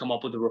 you have to come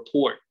up with a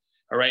report.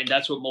 All right. And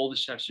that's what mold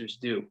assessors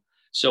do.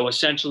 So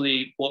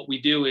essentially what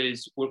we do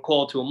is we're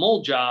called to a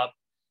mold job,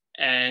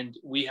 and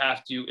we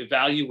have to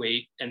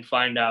evaluate and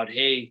find out,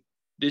 hey,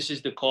 this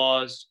is the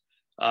cause.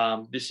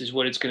 This is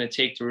what it's going to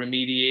take to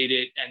remediate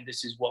it. And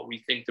this is what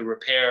we think the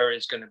repair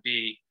is going to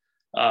be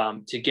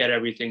to get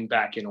everything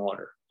back in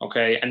order.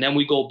 Okay. And then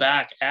we go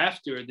back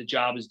after the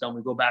job is done.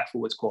 We go back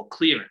for what's called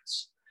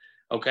clearance.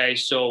 Okay.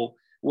 So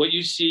what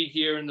you see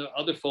here in the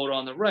other photo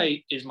on the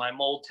right is my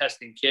mold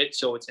testing kit.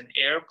 So it's an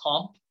air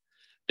pump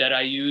that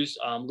I use,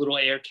 little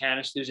air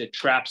canisters. It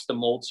traps the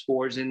mold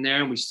spores in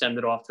there, and we send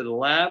it off to the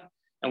lab.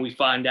 And we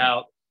find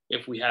out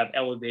if we have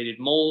elevated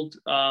mold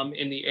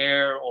in the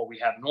air, or we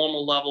have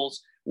normal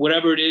levels.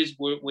 Whatever it is,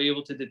 we're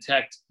able to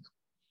detect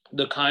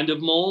the kind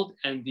of mold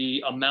and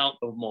the amount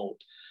of mold.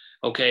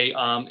 Okay.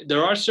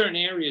 There are certain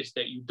areas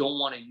that you don't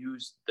want to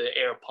use the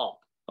air pump.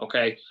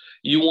 Okay.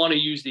 You want to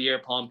use the air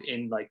pump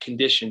in like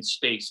conditioned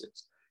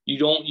spaces. You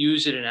don't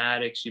use it in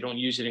attics. You don't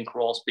use it in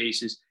crawl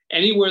spaces.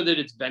 Anywhere that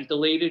it's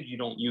ventilated, you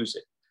don't use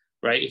it,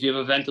 right? If you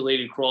have a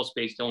ventilated crawl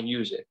space, don't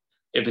use it.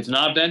 If it's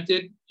not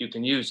vented, you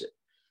can use it.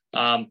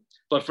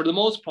 But for the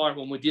most part,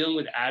 when we're dealing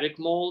with attic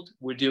mold,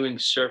 we're doing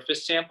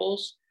surface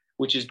samples,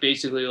 which is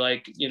basically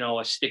like, you know,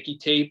 a sticky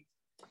tape.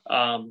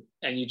 And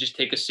you just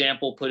take a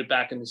sample, put it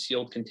back in the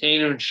sealed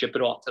container, and ship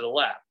it off to the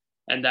lab.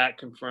 And that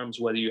confirms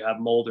whether you have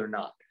mold or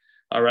not.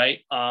 All right.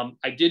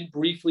 I did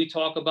briefly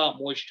talk about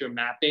moisture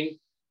mapping.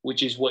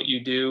 which is what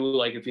you do.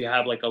 Like if you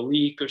have like a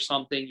leak or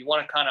something, you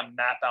want to kind of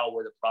map out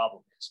where the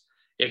problem is.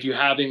 If you're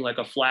having like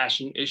a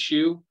flashing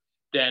issue,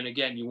 then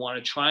again, you want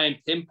to try and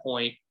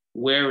pinpoint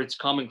where it's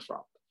coming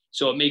from.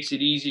 So it makes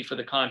it easy for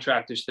the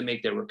contractors to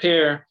make their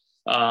repair.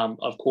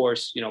 Of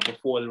course,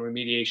 before the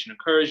remediation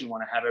occurs, you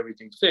want to have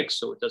everything fixed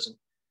so it doesn't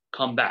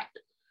come back.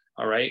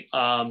 All right.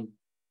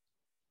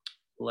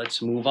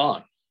 Let's move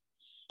on.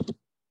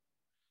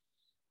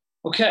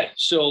 Okay,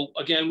 so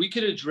again, we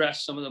could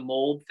address some of the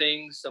mold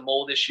things, the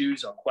mold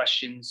issues or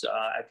questions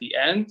at the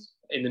end.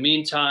 In the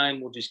meantime,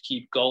 we'll just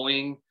keep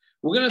going.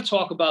 We're going to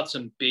talk about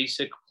some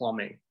basic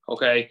plumbing,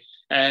 okay?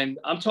 And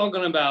I'm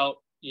talking about,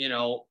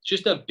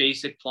 just a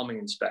basic plumbing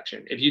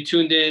inspection. If you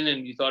tuned in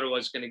and you thought I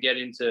was going to get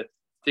into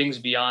things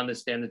beyond the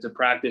standards of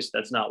practice,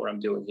 that's not what I'm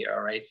doing here,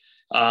 all right?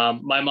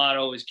 My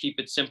motto is keep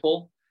it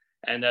simple,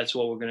 and that's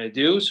what we're going to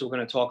do. So we're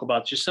going to talk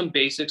about just some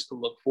basics to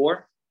look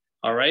for.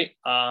 All right.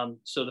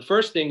 So the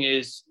first thing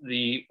is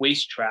the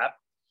waste trap,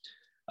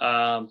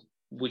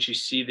 which you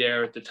see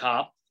there at the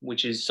top,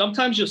 which is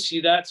sometimes you'll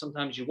see that,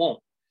 sometimes you won't.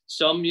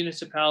 Some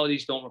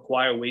municipalities don't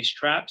require waste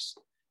traps.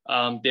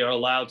 They're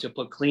allowed to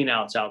put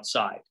cleanouts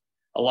outside.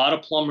 A lot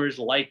of plumbers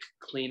like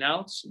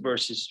cleanouts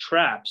versus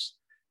traps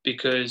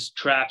because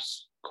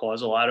traps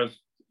cause a lot of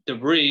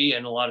debris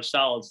and a lot of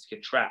solids to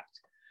get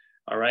trapped.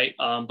 All right.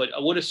 But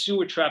what a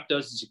sewer trap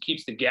does is it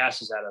keeps the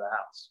gases out of the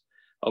house.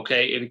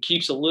 Okay, if it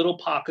keeps a little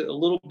pocket, a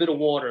little bit of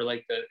water,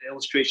 like the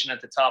illustration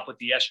at the top with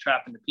the S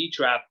trap and the P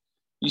trap,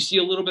 you see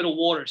a little bit of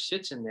water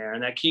sits in there,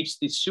 and that keeps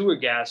the sewer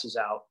gases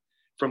out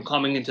from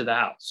coming into the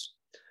house.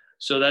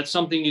 So that's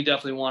something you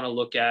definitely want to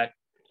look at.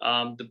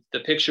 The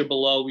picture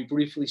below, we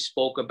briefly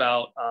spoke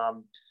about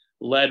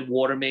lead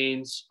water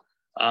mains.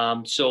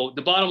 So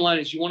the bottom line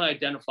is you want to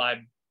identify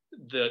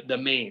the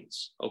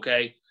mains,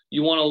 okay?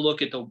 You want to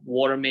look at the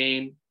water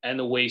main and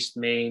the waste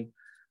main.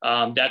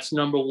 That's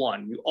number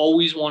one. You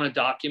always want to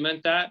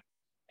document that,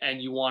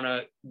 and you want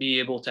to be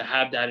able to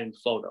have that in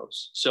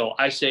photos. So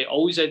I say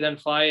always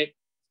identify it,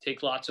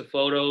 take lots of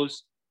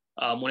photos.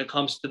 When it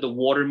comes to the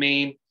water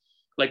main,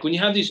 like when you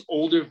have these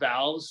older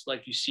valves,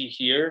 like you see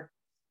here,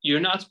 you're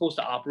not supposed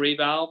to operate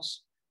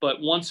valves. But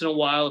once in a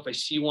while, if I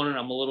see one and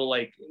I'm a little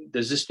like,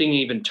 does this thing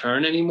even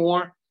turn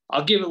anymore?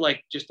 I'll give it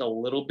like just a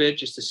little bit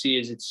just to see,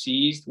 is it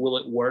seized? Will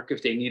it work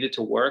if they need it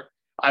to work?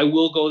 I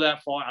will go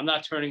that far. I'm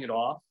not turning it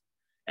off.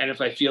 And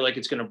if I feel like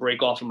it's going to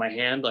break off in my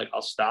hand, like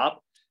I'll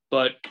stop.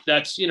 But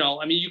that's,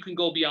 you can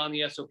go beyond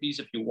the SOPs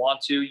if you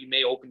want to. You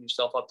may open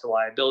yourself up to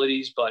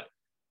liabilities, but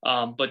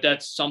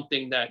that's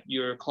something that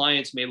your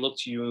clients may look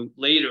to you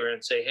later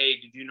and say, hey,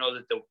 did you know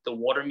that the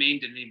water main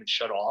didn't even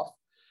shut off?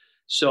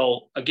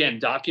 So again,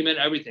 document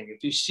everything.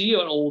 If you see an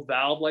old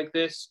valve like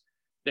this,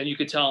 then you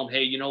could tell them,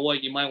 hey, you know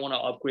what, you might want to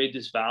upgrade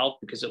this valve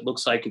because it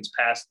looks like it's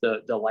past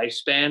the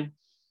lifespan.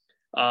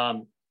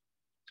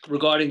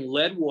 Regarding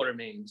lead water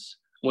mains,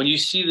 when you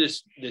see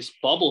this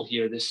bubble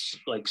here, this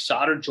like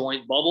solder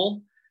joint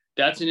bubble,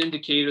 that's an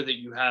indicator that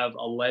you have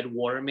a lead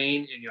water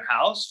main in your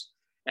house.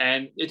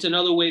 And it's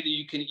another way that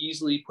you can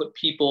easily put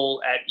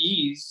people at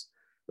ease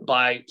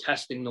by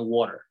testing the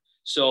water.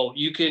 So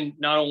you can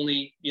not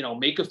only,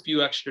 make a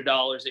few extra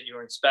dollars at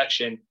your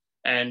inspection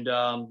and,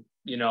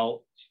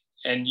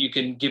 and you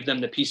can give them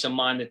the peace of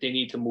mind that they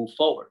need to move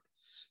forward,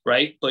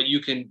 right? But you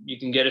can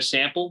get a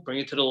sample, bring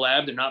it to the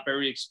lab. They're not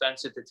very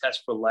expensive to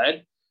test for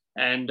lead.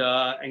 And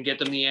get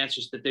them the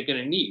answers that they're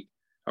going to need.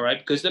 All right.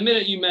 Because the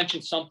minute you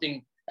mention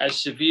something as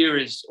severe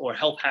as or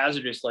health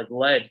hazardous like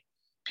lead,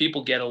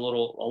 people get a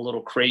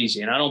little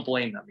crazy. And I don't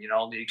blame them.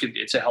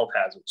 It's a health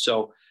hazard.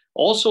 So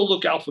also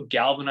look out for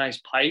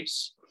galvanized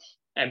pipes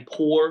and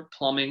poor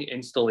plumbing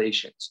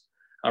installations.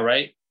 All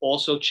right.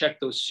 Also check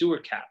those sewer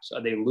caps.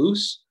 Are they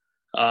loose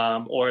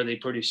or are they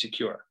pretty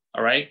secure?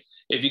 All right.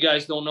 If you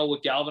guys don't know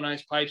what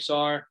galvanized pipes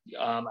are,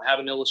 I have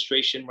an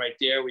illustration right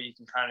there where you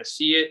can kind of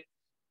see it.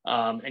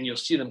 And you'll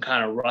see them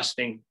kind of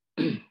rusting,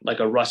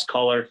 like a rust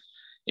color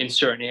in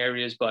certain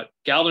areas. But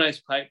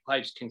galvanized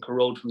pipes can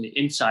corrode from the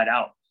inside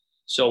out.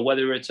 So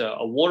whether it's a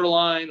water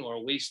line or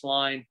a waste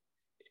line,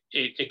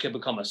 it can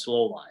become a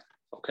slow line.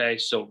 Okay,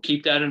 so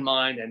keep that in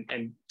mind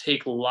and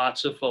take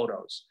lots of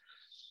photos.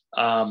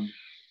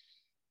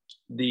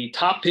 The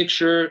top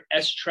picture,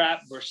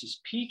 S-trap versus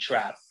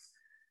P-trap,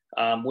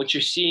 what you're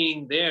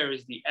seeing there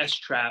is the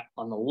S-trap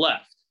on the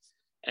left.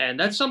 And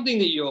that's something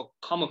that you'll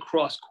come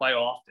across quite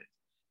often.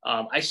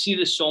 I see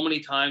this so many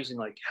times in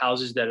like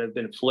houses that have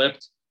been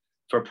flipped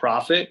for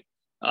profit.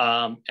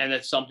 And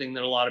that's something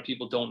that a lot of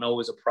people don't know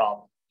is a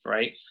problem,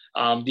 right?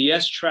 The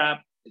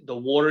S-trap, the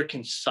water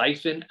can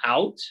siphon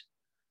out.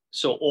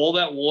 So all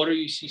that water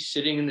you see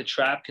sitting in the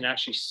trap can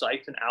actually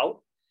siphon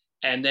out.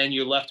 And then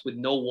you're left with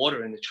no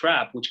water in the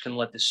trap, which can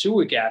let the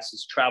sewer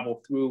gases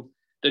travel through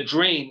the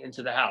drain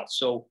into the house.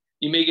 So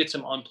you may get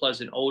some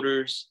unpleasant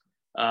odors.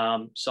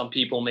 Some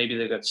people, maybe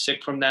they got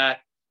sick from that.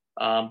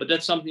 But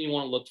that's something you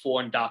want to look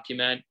for and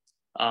document.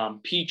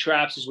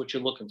 P-traps is what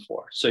you're looking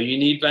for. So you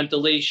need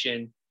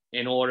ventilation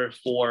in order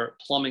for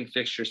plumbing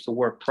fixtures to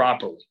work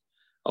properly.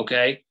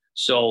 Okay,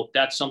 so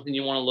that's something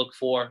you want to look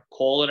for.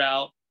 Call it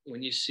out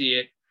when you see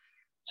it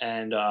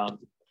and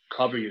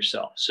cover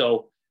yourself.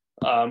 So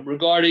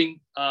regarding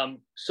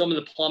some of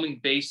the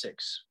plumbing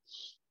basics,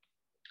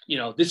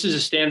 this is a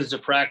standards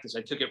of practice.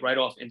 I took it right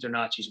off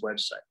Internachi's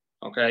website.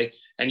 Okay.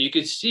 And you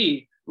can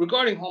see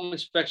regarding home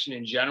inspection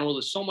in general,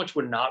 there's so much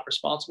we're not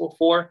responsible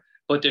for,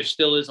 but there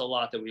still is a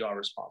lot that we are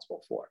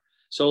responsible for.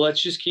 So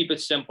let's just keep it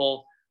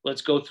simple.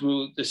 Let's go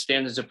through the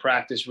standards of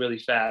practice really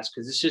fast,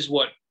 because this is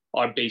what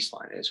our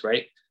baseline is,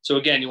 right? So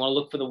again, you want to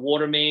look for the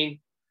water main,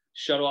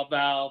 shut-off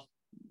valve,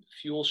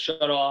 fuel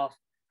shut-off.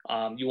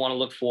 You want to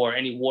look for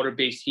any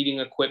water-based heating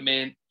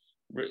equipment.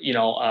 You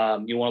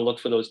want to look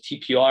for those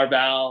TPR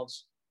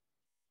valves.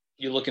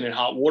 You're looking at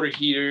hot water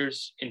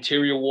heaters,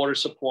 interior water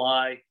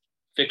supply,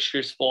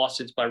 fixtures,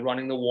 faucets by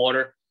running the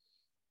water.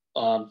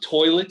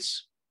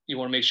 Toilets, you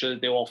want to make sure that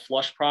they all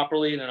flush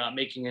properly and they're not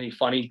making any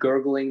funny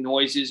gurgling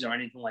noises or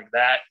anything like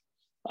that.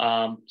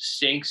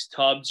 Sinks,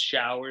 tubs,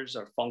 showers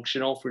are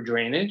functional for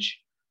drainage.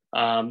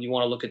 You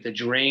want to look at the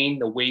drain,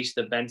 the waste,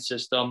 the vent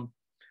system,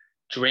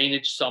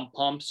 drainage sump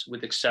pumps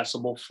with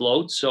accessible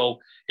float. So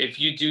if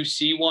you do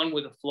see one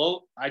with a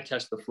float, I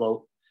test the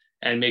float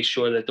and make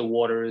sure that the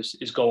water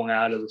is going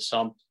out of the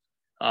sump.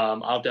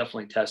 I'll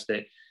definitely test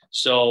it.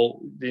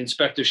 So the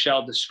inspector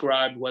shall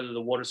describe whether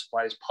the water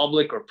supply is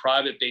public or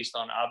private based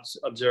on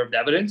observed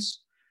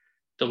evidence,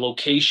 the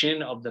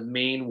location of the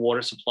main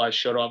water supply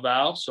shut-off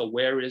valve. So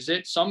where is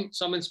it? Some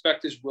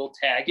inspectors will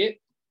tag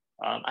it.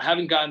 I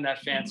haven't gotten that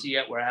fancy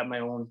yet where I have my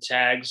own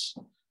tags,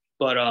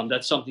 but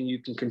that's something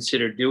you can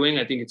consider doing.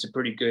 I think it's a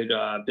pretty good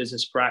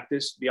business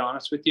practice, to be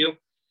honest with you.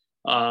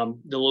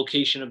 The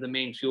location of the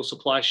main fuel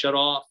supply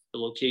shut-off, the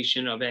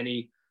location of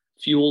any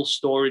fuel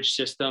storage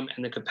system,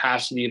 and the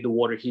capacity of the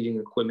water heating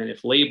equipment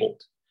if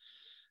labeled.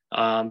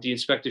 The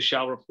inspector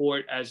shall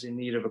report as in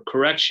need of a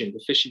correction,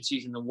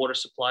 deficiencies in the water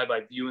supply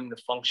by viewing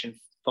the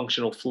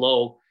functional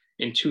flow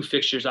in two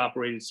fixtures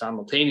operated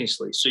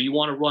simultaneously. So you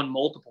want to run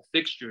multiple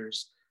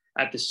fixtures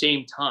at the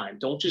same time.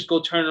 Don't just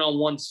go turn it on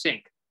one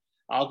sink.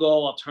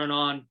 I'll turn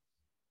on,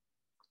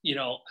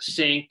 a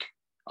sink,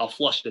 I'll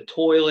flush the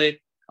toilet,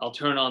 I'll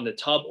turn on the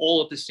tub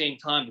all at the same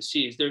time to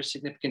see, is there a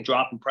significant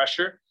drop in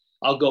pressure?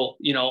 I'll go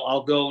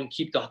and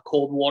keep the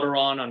cold water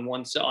on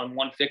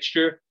one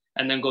fixture,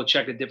 and then go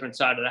check a different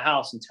side of the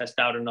house and test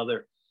out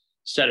another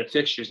set of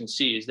fixtures and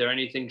see, is there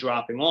anything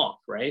dropping off,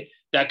 right?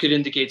 That could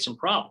indicate some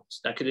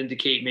problems. That could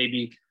indicate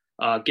maybe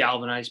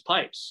galvanized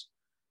pipes,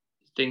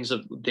 things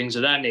of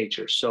that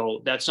nature.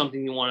 So that's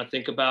something you want to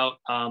think about.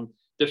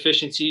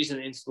 Deficiencies in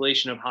the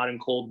installation of hot and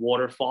cold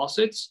water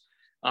faucets.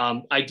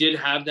 I did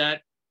have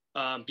that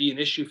be an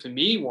issue for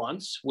me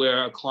once,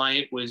 where a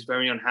client was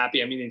very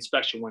unhappy. I mean, the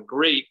inspection went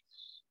great,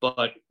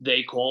 but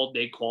they called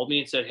me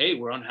and said, hey,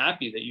 we're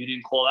unhappy that you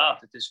didn't call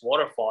out that this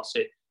water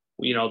faucet,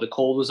 the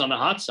cold was on the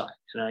hot side.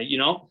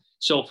 And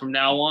so from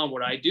now on,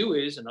 what I do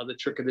is, another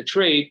trick of the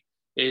trade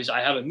is,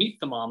 I have a meat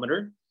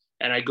thermometer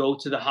and I go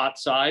to the hot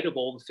side of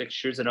all the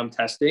fixtures that I'm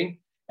testing,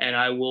 and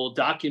I will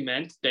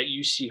document that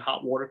you see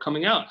hot water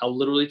coming out. I'll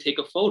literally take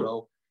a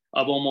photo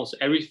of almost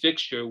every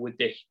fixture with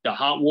the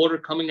hot water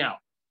coming out.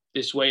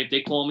 This way, if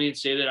they call me and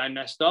say that I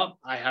messed up,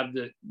 I have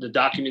the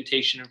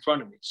documentation in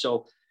front of me.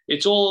 So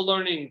it's all a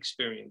learning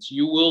experience.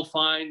 You will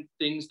find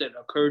things that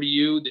occur to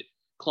you, that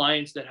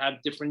clients that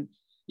have different,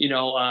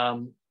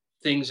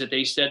 things that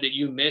they said that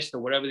you missed, or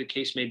whatever the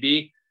case may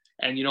be.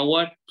 And you know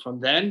what? From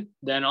then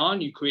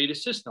on, you create a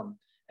system,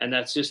 and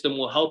that system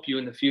will help you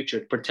in the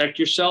future. Protect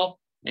yourself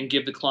and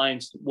give the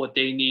clients what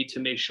they need to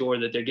make sure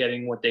that they're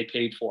getting what they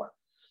paid for.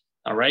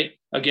 All right.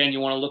 Again, you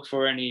want to look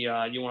for you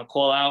want to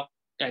call out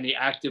any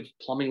active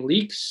plumbing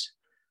leaks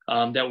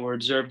that were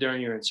observed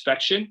during your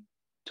inspection,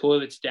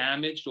 toilets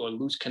damaged, or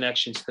loose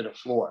connections to the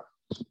floor.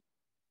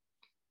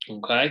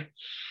 Okay.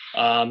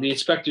 The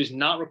inspector is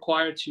not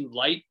required to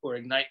light or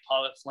ignite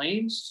pilot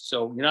flames.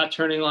 So you're not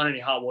turning on any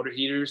hot water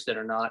heaters that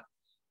are not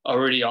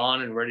already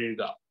on and ready to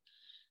go.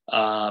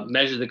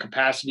 Measure the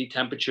capacity,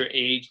 temperature,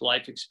 age,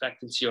 life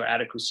expectancy, or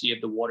adequacy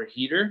of the water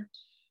heater.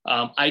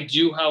 I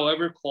do,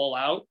 however, call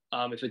out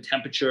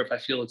if I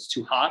feel it's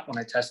too hot when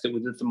I test it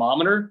with the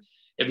thermometer.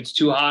 If it's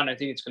too hot and I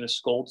think it's going to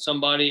scold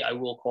somebody, I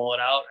will call it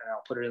out and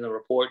I'll put it in the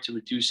report to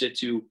reduce it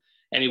to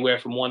anywhere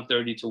from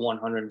 130 to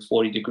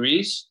 140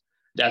 degrees.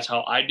 That's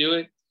how I do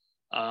it.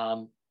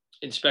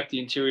 Inspect the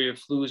interior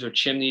flues or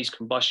chimneys,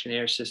 combustion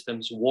air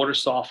systems, water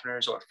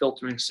softeners or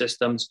filtering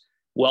systems,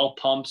 well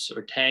pumps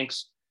or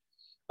tanks,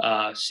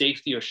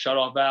 safety or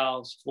shutoff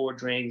valves, floor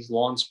drains,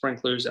 lawn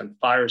sprinklers, and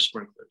fire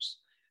sprinklers.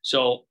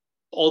 So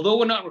although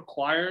we're not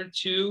required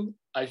to,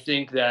 I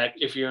think that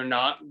if you're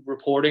not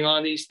reporting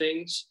on these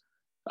things,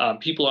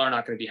 people are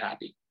not going to be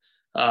happy.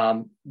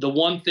 The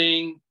one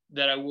thing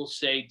that I will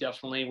say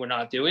definitely we're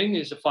not doing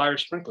is a fire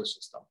sprinkler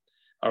system.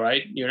 All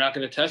right. You're not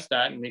going to test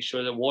that and make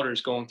sure that water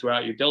is going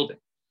throughout your building.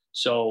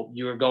 So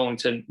you're going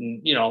to,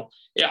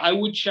 I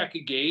would check a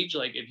gauge.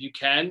 Like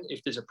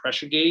if there's a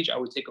pressure gauge, I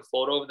would take a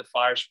photo of the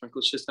fire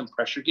sprinkler system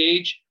pressure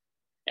gauge.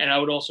 And I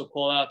would also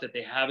call out that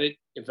they have it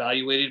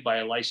evaluated by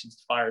a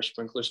licensed fire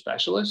sprinkler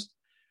specialist.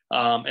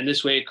 And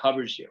this way it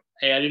covers you.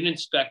 Hey, I didn't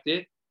inspect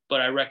it,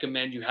 but I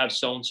recommend you have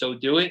so-and-so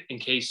do it in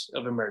case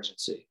of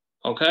emergency,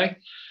 okay?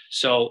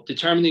 So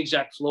determine the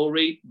exact flow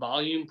rate,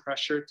 volume,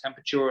 pressure,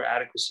 temperature, or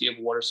adequacy of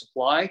water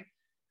supply.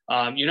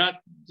 You're not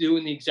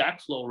doing the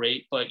exact flow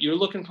rate, but you're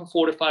looking for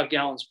 4 to 5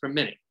 gallons per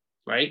minute,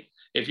 right?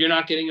 If you're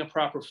not getting a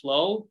proper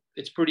flow,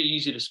 it's pretty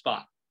easy to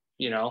spot,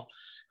 you know.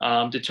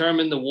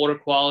 Determine the water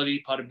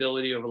quality,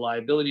 potability, or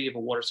reliability of a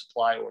water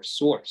supply or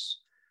source.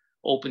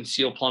 Open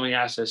seal plumbing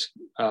access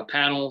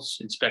panels,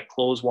 inspect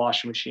closed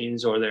washing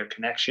machines or their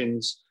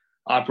connections,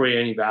 operate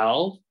any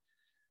valve,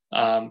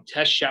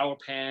 test shower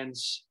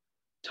pans,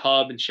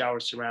 tub and shower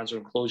surrounds or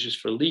enclosures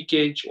for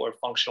leakage or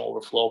functional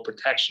overflow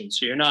protection.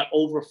 So you're not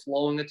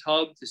overflowing a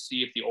tub to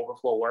see if the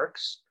overflow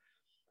works,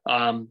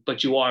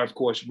 but you are, of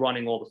course,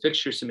 running all the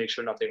fixtures to make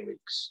sure nothing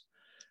leaks.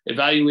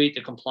 Evaluate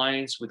the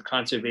compliance with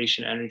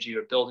conservation, energy,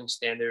 or building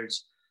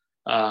standards.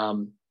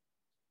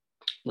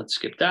 Let's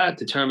skip that.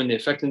 Determine the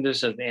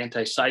effectiveness of the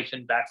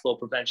anti-siphon, backflow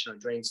prevention, or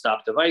drain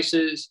stop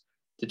devices.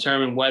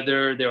 Determine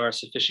whether there are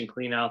sufficient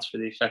cleanouts for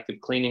the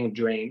effective cleaning of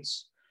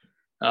drains.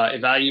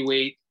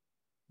 Evaluate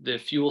the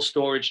fuel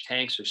storage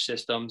tanks or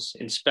systems.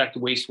 Inspect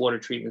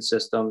wastewater treatment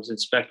systems.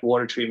 Inspect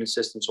water treatment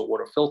systems or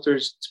water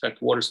filters.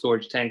 Inspect water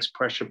storage tanks,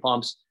 pressure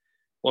pumps,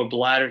 or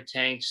bladder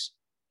tanks.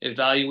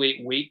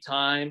 Evaluate wait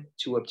time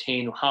to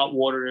obtain hot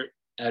water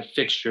at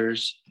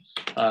fixtures.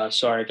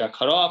 Sorry, I got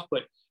cut off,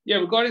 but yeah,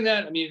 regarding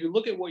that, I mean, if you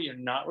look at what you're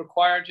not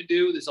required to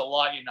do, there's a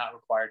lot you're not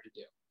required to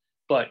do,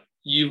 but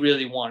you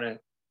really want to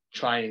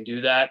try and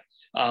do that.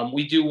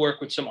 We do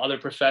work with some other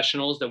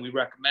professionals that we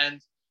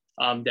recommend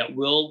that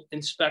will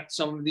inspect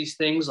some of these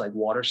things like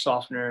water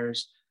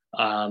softeners,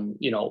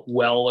 you know,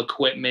 well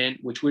equipment,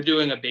 which we're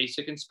doing a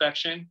basic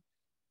inspection.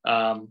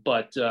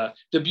 But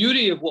the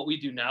beauty of what we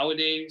do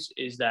nowadays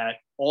is that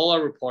all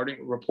our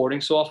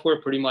reporting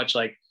software pretty much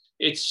like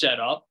it's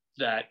set up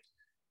that,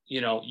 you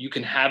know, you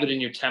can have it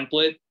in your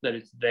template that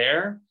it's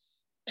there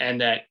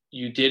and that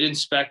you did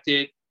inspect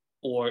it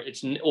or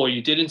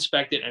you did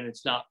inspect it and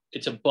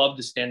it's above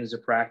the standards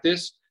of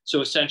practice.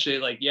 So essentially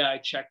like, yeah, I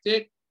checked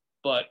it,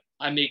 but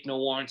I make no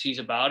warranties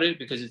about it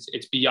because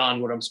it's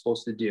beyond what I'm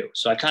supposed to do.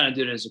 So I kind of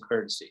did it as a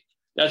courtesy.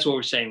 That's what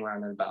we're saying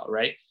around and about,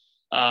 right?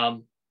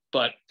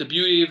 But the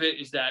beauty of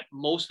it is that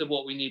most of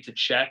what we need to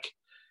check,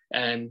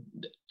 and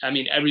I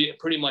mean,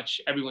 pretty much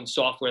everyone's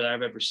software that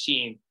I've ever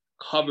seen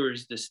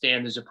covers the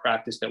standards of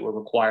practice that we're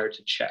required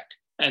to check,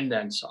 and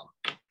then some.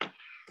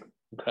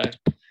 Okay.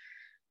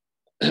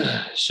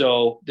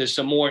 So there's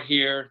some more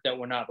here that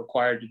we're not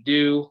required to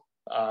do.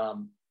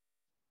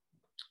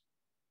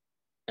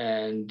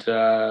 And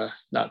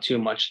not too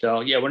much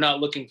though. Yeah, we're not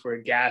looking for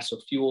gas or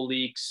fuel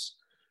leaks,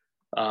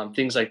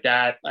 things like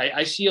that.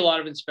 I see a lot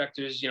of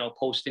inspectors, you know,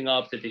 posting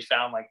up that they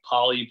found like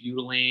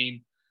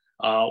polybutylene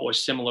or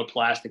similar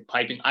plastic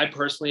piping. I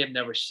personally have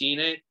never seen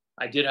it.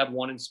 I did have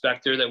one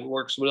inspector that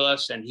works with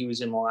us and he was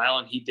in Long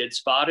Island. He did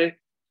spot it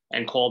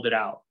and called it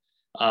out.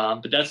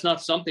 But that's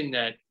not something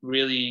that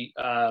really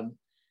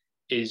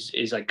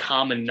is like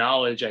common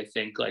knowledge, I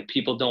think. Like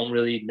people don't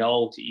really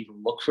know to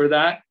even look for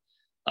that.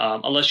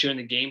 Unless you're in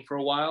the game for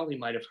a while, you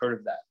might have heard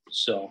of that.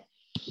 So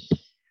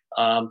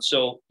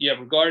yeah,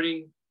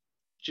 regarding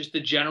just the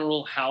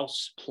general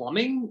house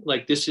plumbing,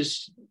 like this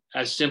is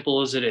as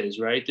simple as it is,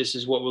 right? This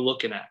is what we're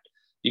looking at.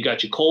 You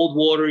got your cold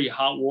water, your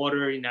hot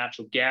water, your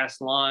natural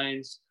gas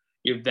lines,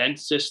 your vent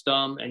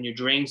system, and your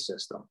drain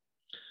system.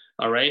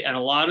 All right. And a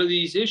lot of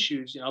these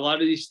issues, you know, a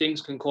lot of these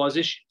things can cause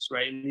issues,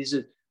 right? And these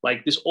are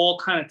like, this all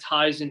kind of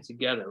ties in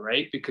together,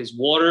 right? Because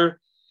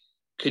water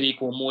could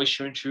equal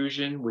moisture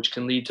intrusion, which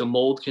can lead to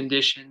mold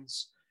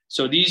conditions.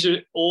 So these are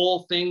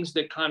all things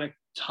that kind of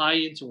tie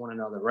into one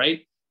another,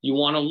 right? You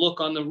want to look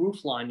on the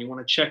roof line. You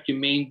want to check your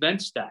main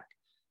vent stack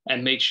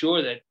and make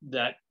sure that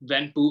that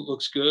vent boot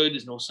looks good.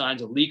 There's no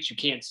signs of leaks. You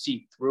can't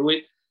see through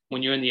it.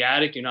 When you're in the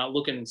attic, you're not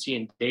looking and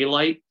seeing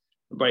daylight,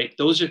 right?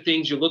 Those are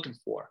things you're looking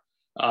for.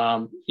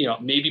 You know,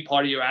 maybe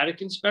part of your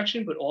attic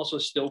inspection, but also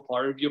still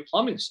part of your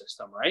plumbing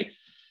system, right?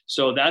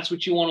 So that's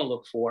what you want to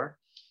look for.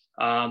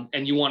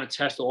 And you want to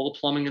test all the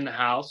plumbing in the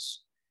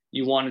house.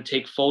 You want to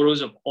take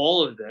photos of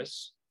all of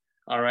this,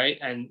 all right,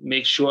 and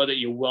make sure that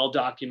you're well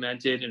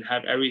documented and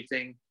have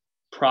everything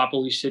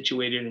properly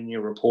situated in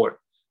your report.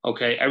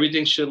 Okay,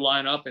 everything should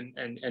line up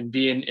and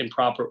be in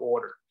proper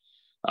order.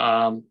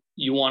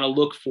 You want to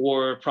look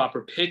for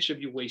proper pitch of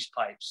your waste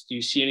pipes. Do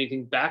you see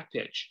anything back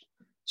pitched?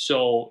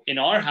 So in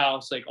our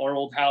house, like our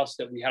old house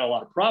that we had a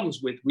lot of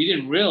problems with, we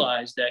didn't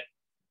realize that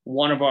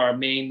one of our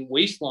main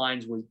waste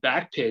lines was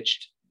back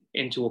pitched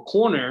into a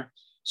corner.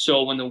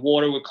 So when the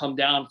water would come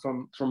down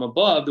from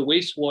above, the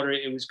wastewater,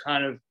 it was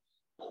kind of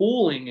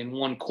pooling in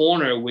one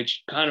corner,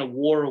 which kind of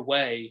wore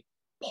away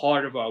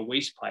part of our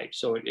waste pipe.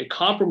 So it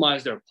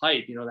compromised our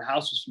pipe. You know, the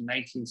house was from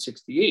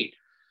 1968.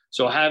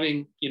 So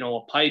having, you know,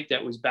 a pipe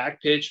that was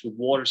back pitched with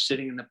water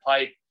sitting in the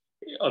pipe,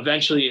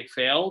 eventually it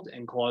failed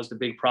and caused a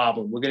big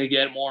problem. We're going to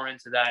get more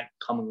into that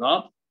coming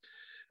up.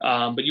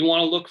 But you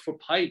want to look for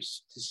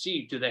pipes to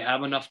see, do they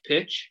have enough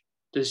pitch?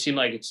 Does it seem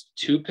like it's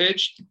too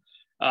pitched?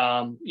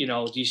 You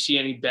know, do you see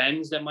any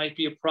bends that might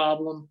be a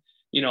problem?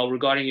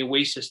 regarding your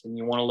waste system,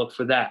 you want to look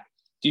for that.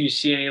 Do you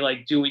see any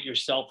like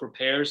do-it-yourself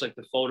repairs, like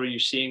the photo you're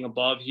seeing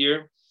above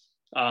here,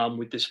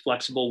 with this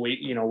flexible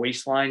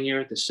waistline here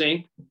at the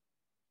sink?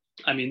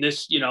 I mean,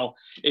 this,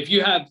 if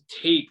you have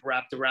tape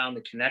wrapped around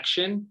the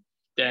connection,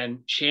 then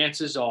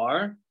chances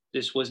are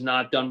this was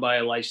not done by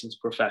a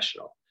licensed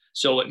professional.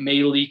 So it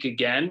may leak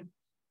again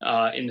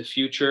in the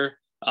future.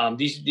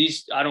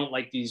 These I don't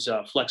like these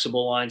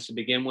flexible lines to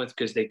begin with,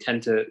 because they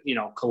tend to,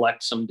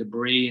 collect some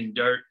debris and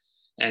dirt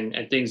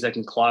and things that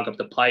can clog up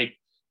the pipe.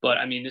 But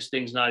I mean, this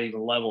thing's not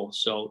even level.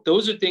 So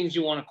those are things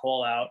you want to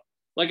call out.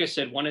 Like I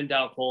said, when in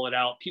doubt, call it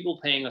out. People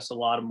paying us a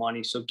lot of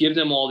money, so give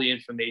them all the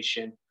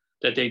information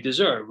that they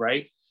deserve,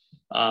 right?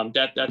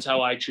 That's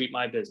how I treat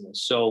my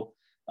business. So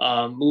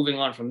moving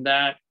on from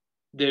that,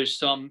 there's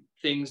some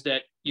things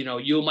that,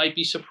 you might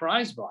be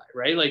surprised by,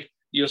 right? Like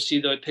you'll see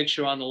the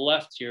picture on the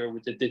left here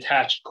with the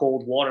detached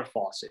cold water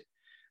faucet.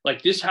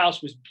 Like this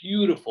house was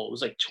beautiful. It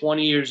was like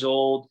 20 years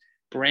old,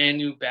 brand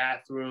new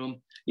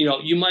bathroom.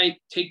 You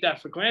might take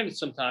that for granted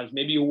sometimes.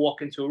 Maybe you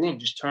walk into a room,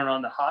 just turn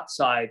on the hot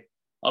side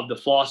of the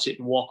faucet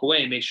and walk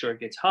away and make sure it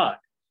gets hot,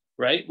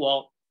 right?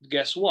 Well,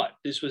 guess what?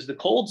 This was the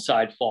cold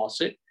side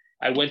faucet.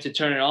 I went to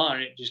turn it on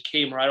and it just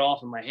came right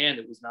off in my hand.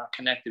 It was not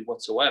connected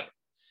whatsoever.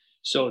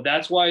 So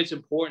that's why it's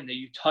important that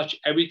you touch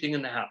everything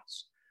in the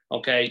house.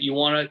 Okay. You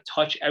want to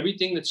touch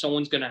everything that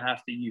someone's going to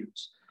have to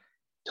use.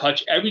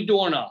 Touch every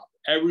doorknob,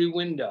 every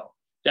window.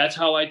 That's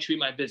how I treat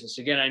my business.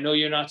 Again, I know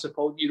you don't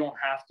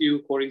have to,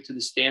 according to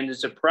the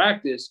standards of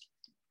practice,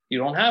 you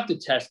don't have to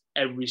test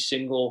every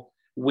single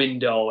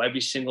window, every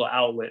single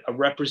outlet, a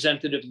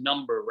representative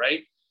number,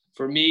 right?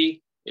 For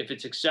me, if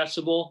it's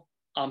accessible,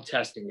 I'm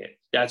testing it.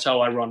 That's how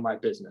I run my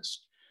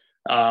business.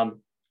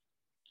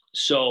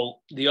 So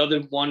the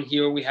other one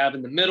here we have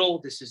in the middle,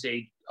 this is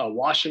a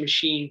washing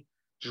machine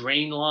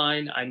drain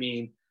line. I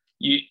mean,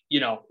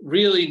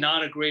 really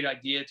not a great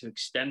idea to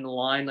extend the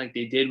line like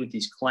they did with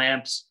these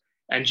clamps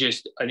and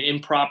just an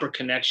improper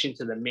connection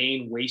to the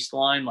main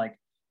waistline. Like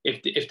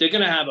if they're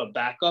going to have a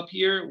backup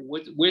here,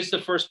 where's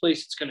the first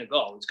place it's going to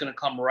go? It's going to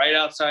come right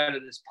outside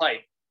of this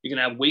pipe. You're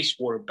going to have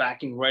wastewater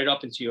backing right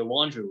up into your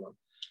laundry room.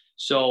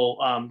 So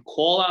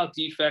call out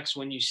defects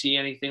when you see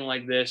anything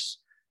like this.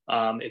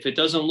 If it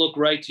doesn't look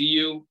right to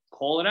you,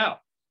 call it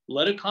out.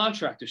 Let a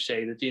contractor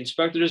say that the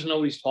inspector doesn't know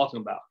what he's talking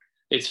about.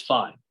 It's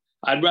fine.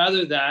 I'd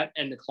rather that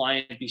and the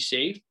client be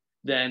safe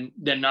than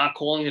not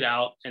calling it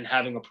out and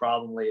having a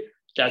problem later.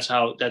 That's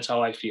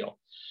how I feel.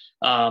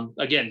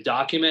 Again,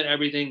 document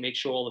everything. Make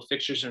sure all the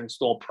fixtures are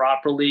installed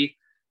properly.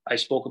 I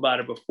spoke about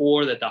it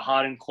before, that the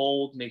hot and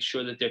cold, make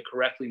sure that they're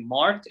correctly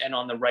marked and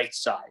on the right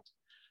side.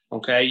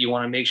 Okay, you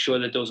want to make sure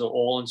that those are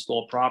all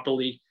installed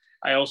properly.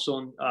 I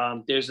also,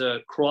 there's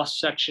a cross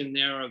section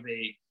there of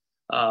a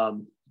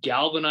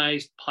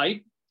galvanized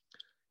pipe,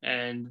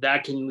 and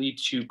that can lead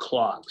to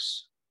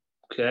clogs.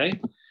 Okay,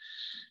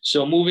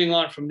 so moving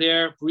on from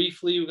there,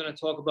 briefly, we're going to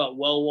talk about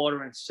well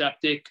water and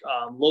septic.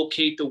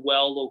 Locate the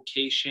well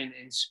location,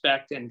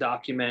 inspect and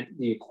document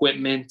the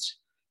equipment,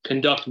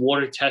 conduct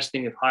water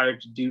testing if hired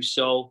to do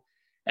so,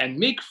 and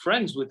make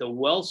friends with a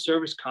well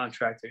service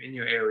contractor in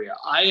your area.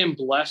 I am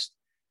blessed.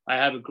 I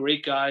have a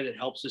great guy that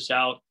helps us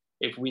out.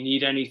 If we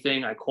need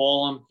anything, I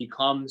call him, he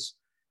comes,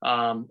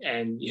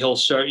 and he'll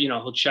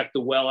check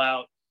the well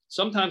out.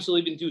 Sometimes he'll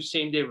even do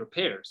same day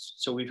repairs.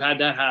 So we've had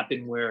that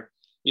happen where,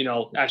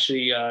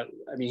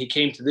 he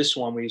came to this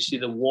one where you see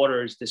the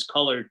water is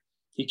discolored.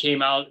 He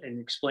came out and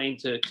explained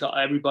to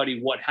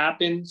everybody what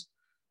happened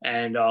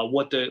and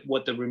what the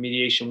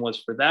remediation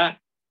was for that,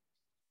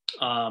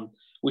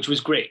 which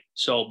was great.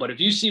 So, but if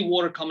you see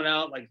water coming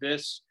out like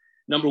this,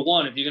 number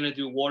one, if you're going to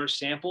do water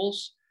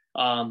samples,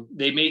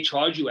 they may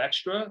charge you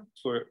extra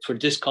for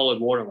discolored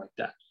water like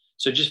that.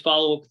 So just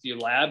follow up with your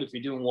lab. If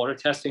you're doing water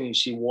testing and you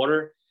see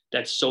water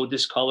that's so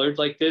discolored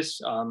like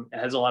this, it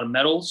has a lot of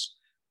metals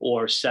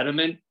or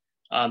sediment,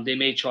 they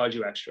may charge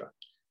you extra.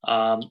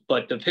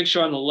 But the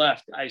picture on the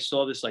left, I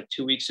saw this like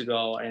 2 weeks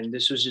ago, and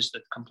this was just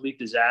a complete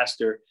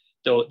disaster.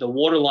 The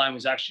water line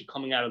was actually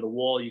coming out of the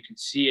wall. You can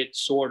see it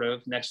sort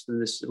of next to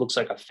this. It looks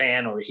like a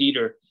fan or a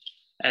heater.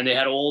 And they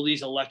had all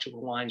these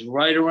electrical lines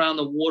right around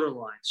the water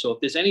line. So if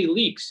there's any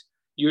leaks,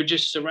 you're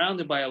just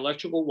surrounded by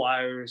electrical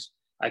wires.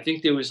 I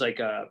think there was like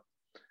a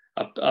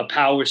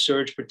power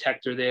surge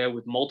protector there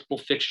with multiple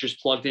fixtures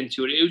plugged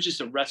into it. It was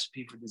just a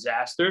recipe for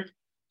disaster.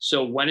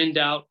 So when in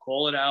doubt,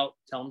 call it out.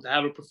 Tell them to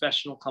have a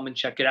professional come and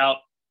check it out.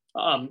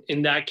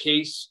 In that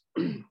case,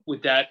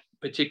 with that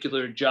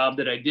particular job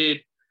that I did,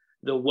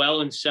 the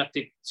well and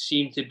septic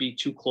seemed to be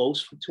too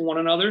close to one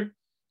another.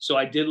 So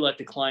I did let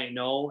the client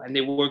know, and they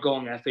were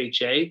going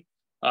FHA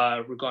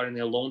regarding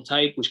their loan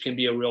type, which can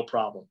be a real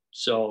problem.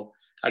 So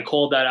I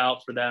called that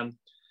out for them.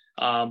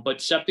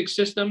 But septic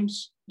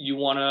systems, you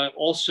want to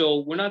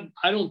also,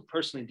 I don't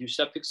personally do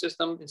septic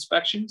system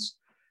inspections,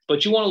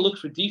 but you want to look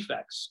for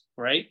defects,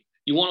 right?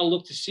 You want to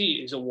look to see,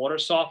 is a water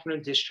softener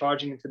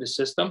discharging into the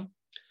system?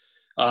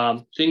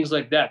 Things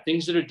like that,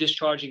 things that are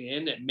discharging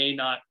in that may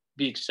not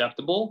be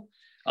acceptable.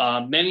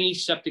 Many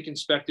septic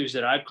inspectors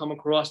that I've come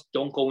across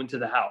don't go into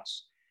the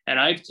house. And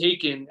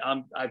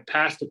I've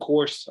passed a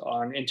course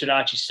on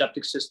InterNACHI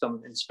septic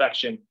system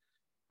inspection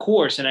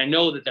course. And I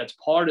know that that's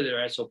part of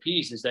their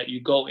SOPs, is that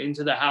you go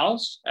into the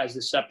house as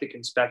the septic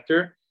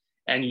inspector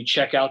and you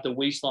check out the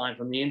waste line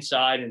from the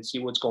inside and see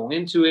what's going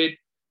into it,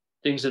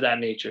 things of that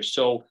nature.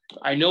 So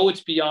I know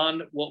it's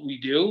beyond what we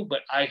do,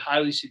 but I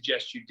highly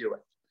suggest you do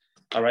it.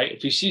 All right.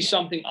 If you see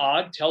something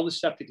odd, tell the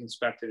septic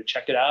inspector to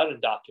check it out and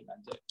document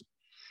it.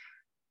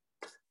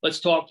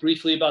 Let's talk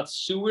briefly about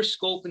sewer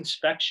scope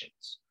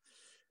inspections.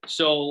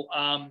 So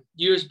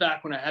years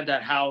back when I had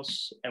that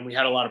house and we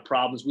had a lot of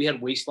problems, we had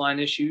waistline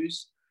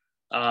issues.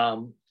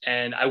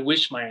 And I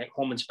wish my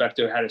home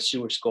inspector had a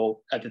sewer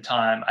scope at the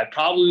time. I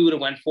probably would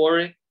have went for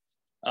it.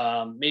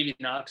 Maybe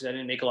not, because I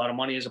didn't make a lot of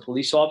money as a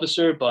police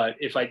officer. But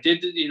if I did,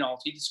 if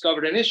he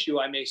discovered an issue,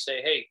 I may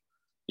say, hey,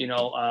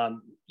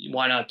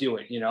 why not do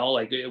it?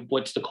 Like,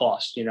 what's the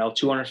cost?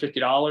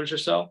 $250 or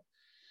so.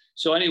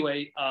 So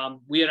anyway,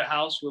 we had a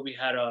house where we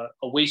had a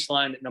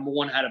waistline that, number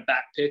one, had a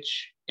back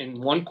pitch in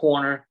one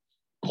corner,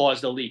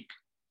 caused a leak.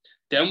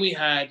 Then we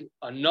had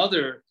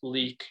another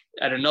leak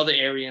at another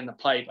area in the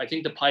pipe. I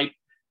think the pipe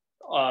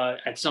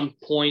at some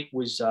point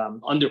was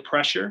under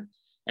pressure,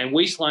 and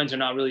waistlines are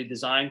not really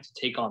designed to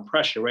take on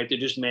pressure, right? They're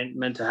just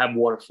meant to have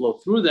water flow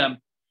through them.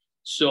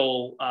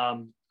 So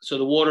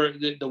the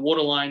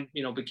water line,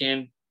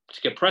 began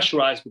to get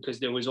pressurized because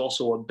there was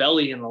also a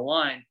belly in the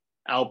line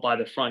out by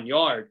the front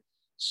yard.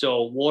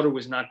 So water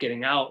was not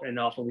getting out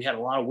enough, and we had a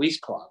lot of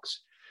waste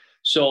clogs.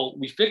 So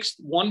we fixed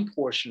one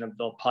portion of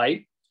the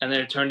pipe, and then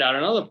it turned out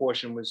another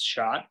portion was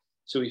shot.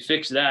 So we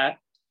fixed that.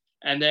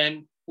 And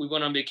then we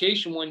went on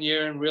vacation one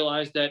year and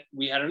realized that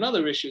we had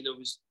another issue that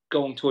was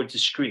going towards the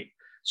street.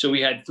 So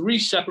we had 3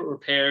 separate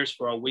repairs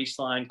for our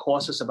waistline,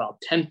 cost us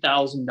about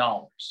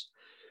 $10,000.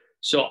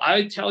 So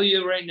I tell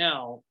you right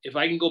now, if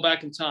I can go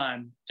back in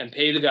time and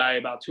pay the guy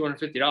about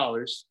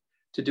 $250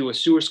 to do a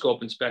sewer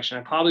scope inspection,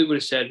 I probably would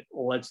have said,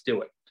 well, let's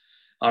do it.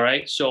 All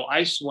right. So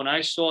when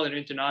I saw that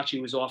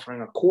InterNACHI was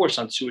offering a course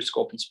on sewer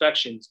scope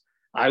inspections,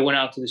 I went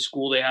out to the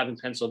school they have in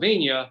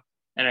Pennsylvania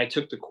and I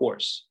took the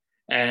course.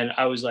 And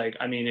I was like,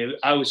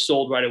 I was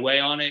sold right away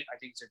on it. I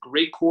think it's a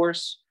great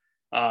course.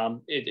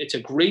 It's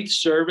a great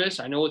service.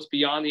 I know it's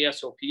beyond the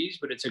SOPs,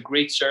 but it's a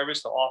great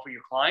service to offer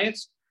your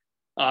clients.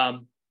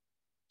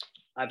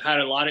 I've had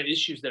a lot of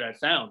issues that I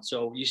found.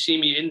 So you see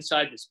me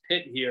inside this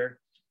pit here,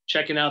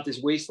 checking out this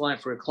waistline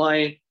for a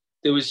client.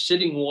 There was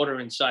sitting water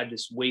inside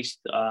this waste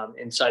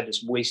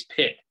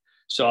pit.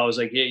 So I was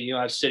like, yeah,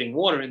 I have sitting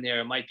water in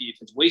there. It might be, if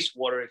it's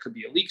wastewater, it could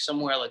be a leak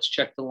somewhere. Let's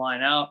check the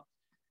line out.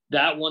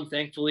 That one,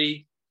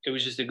 thankfully, it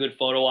was just a good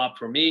photo op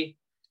for me.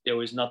 There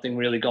was nothing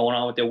really going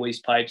on with their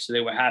waste pipe. So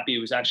they were happy. It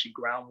was actually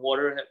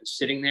groundwater that was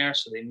sitting there.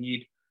 So they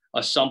need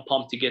a sump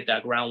pump to get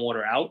that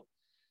groundwater out.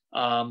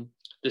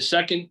 The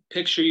second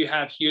picture you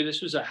have here,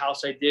 this was a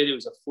house I did. It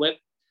was a flip.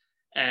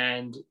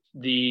 And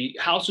the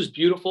house was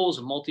beautiful. It was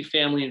a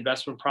multifamily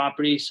investment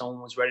property.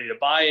 Someone was ready to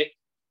buy it.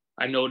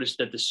 I noticed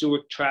that the sewer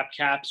trap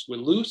caps were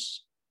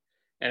loose.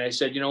 And I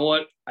said, you know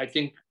what? I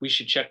think we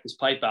should check this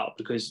pipe out,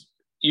 because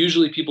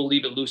usually people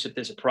leave it loose if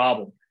there's a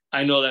problem.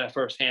 I know that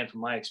firsthand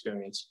from my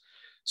experience.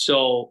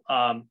 So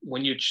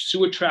when your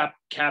sewer trap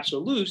caps are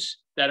loose,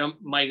 that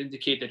might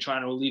indicate they're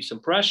trying to relieve some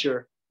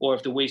pressure, or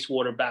if the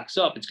wastewater backs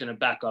up, it's going to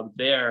back up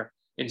there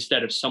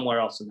instead of somewhere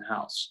else in the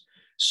house.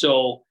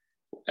 So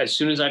as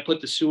soon as I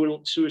put the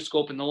sewer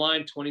scope in the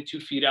line, 22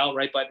 feet out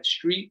right by the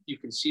street, you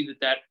can see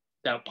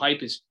that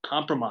pipe is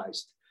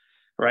compromised,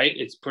 right?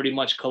 It's pretty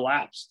much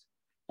collapsed,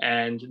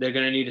 and they're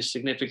going to need a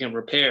significant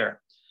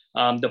repair.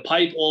 The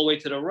pipe all the way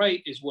to the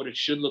right is what it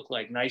should look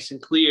like, nice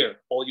and clear.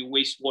 All your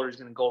wastewater is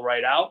going to go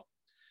right out,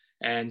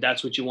 and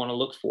that's what you want to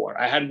look for.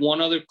 I had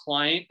one other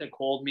client that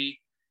called me,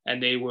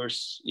 and they were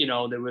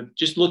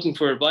just looking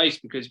for advice,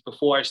 because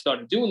before I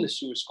started doing the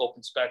sewer scope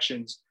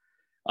inspections,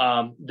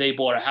 they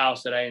bought a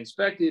house that I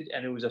inspected,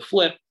 and it was a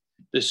flip.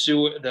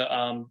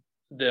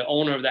 The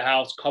owner of the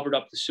house covered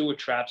up the sewer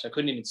traps. I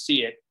couldn't even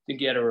see it. I think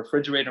he had a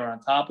refrigerator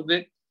on top of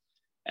it.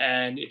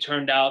 And it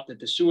turned out that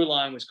the sewer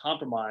line was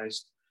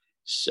compromised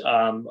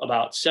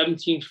about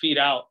 17 feet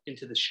out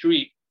into the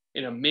street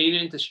in a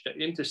main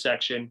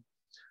intersection.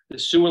 The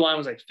sewer line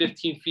was like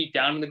 15 feet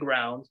down in the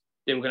ground.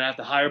 They were going to have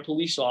to hire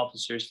police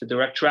officers to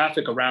direct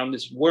traffic around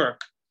this work.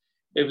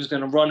 It was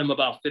going to run them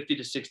about $50,000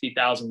 to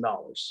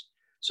 $60,000.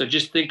 So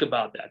just think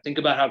about that. Think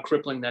about how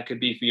crippling that could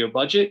be for your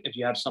budget if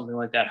you have something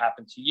like that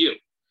happen to you.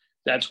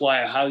 That's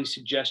why I highly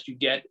suggest you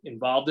get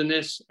involved in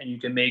this, and you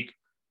can make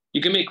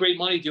great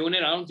money doing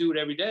it. I don't do it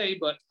every day,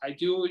 but I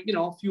do,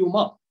 a few a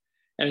month,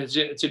 and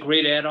it's a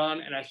great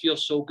add-on. And I feel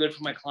so good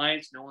for my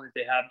clients knowing that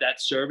they have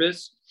that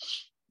service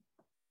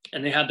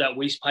and they have that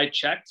waste pipe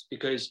checked,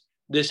 because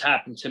this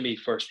happened to me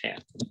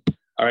firsthand.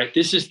 All right.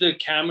 This is the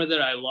camera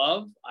that I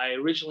love. I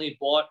originally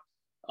bought,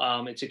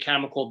 it's a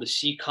camera called the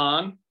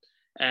Seacon,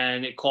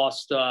 and it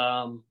cost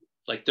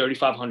like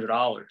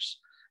 $3,500.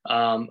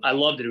 I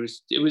loved it.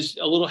 It was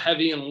a little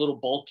heavy and a little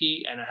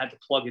bulky, and I had to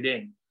plug it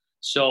in.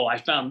 So I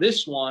found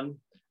this one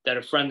that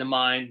a friend of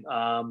mine,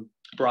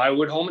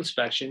 Briarwood Home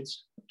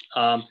Inspections,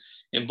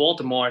 in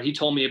Baltimore. He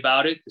told me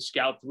about it. The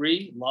Scout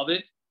 3, love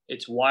it.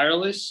 It's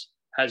wireless,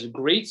 has a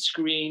great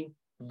screen,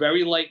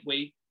 very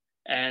lightweight,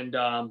 and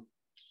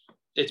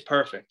it's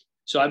perfect.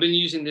 So I've been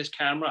using this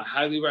camera. I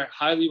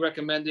highly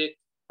recommend it.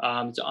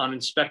 It's on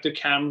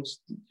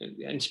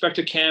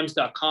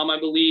inspectorcams.com, I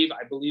believe.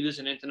 I believe there's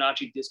an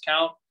Antonacci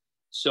discount.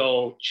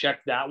 So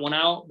check that one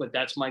out. But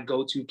that's my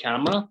go-to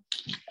camera.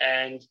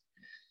 And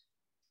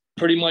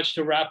pretty much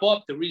to wrap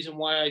up, the reason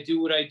why I do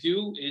what I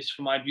do is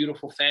for my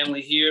beautiful family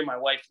here, my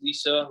wife,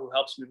 Lisa, who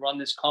helps me run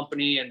this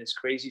company and this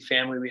crazy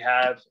family we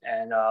have,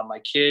 and my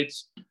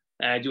kids.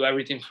 And I do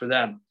everything for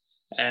them.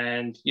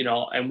 And, you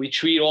know, and we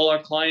treat all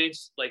our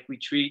clients like we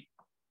treat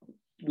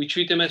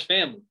them as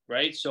family,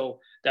 right?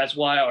 So that's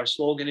why our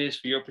slogan is,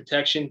 for your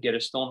protection, get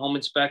a Stone home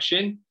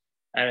inspection.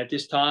 And at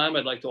this time,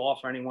 I'd like to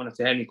offer anyone, if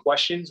they had any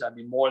questions, I'd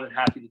be more than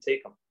happy to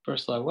take them.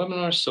 First live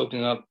webinar,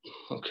 soaking up.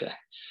 Okay.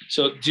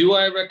 So do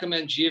I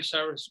recommend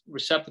GFCI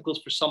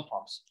receptacles for sump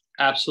pumps?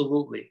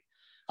 Absolutely.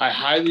 I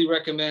highly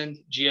recommend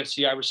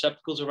GFCI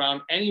receptacles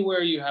around anywhere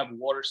you have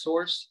water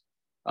source.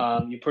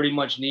 You pretty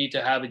much need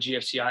to have a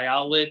GFCI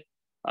outlet.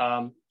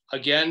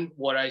 Again,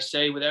 what I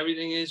say with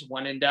everything is,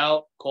 when in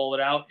doubt, call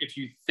it out. If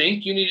you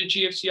think you need a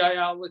GFCI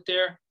outlet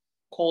there,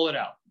 call it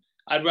out.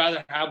 I'd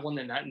rather have one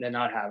than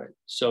not have it.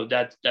 So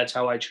that's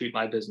how I treat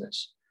my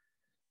business.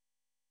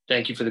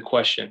 Thank you for the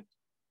question.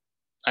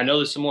 I know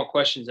there's some more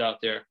questions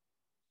out there.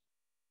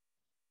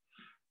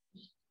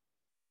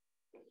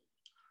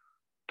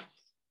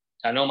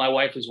 I know my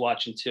wife is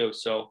watching too.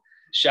 So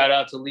shout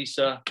out to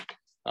Lisa.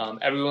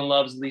 Everyone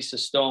loves Lisa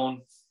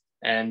Stone,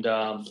 and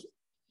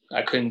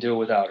I couldn't do it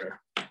without her.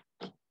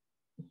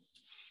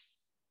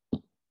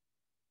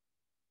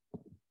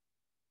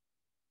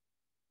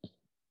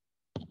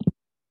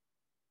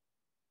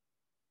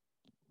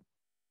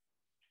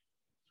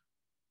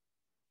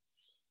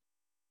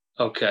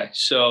 Okay,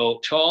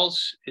 so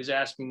Charles is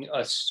asking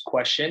us a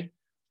question.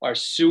 Are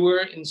sewer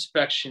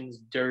inspections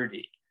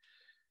dirty?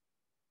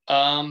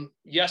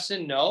 Yes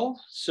and no.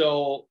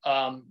 So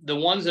the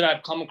ones that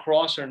I've come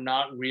across are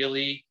not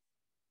really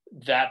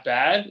that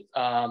bad.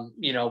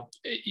 You know,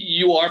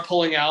 you are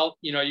pulling out,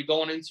 you know, you're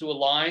going into a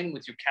line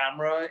with your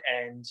camera,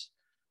 and,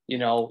 you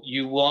know,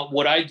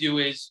 what I do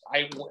is,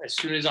 as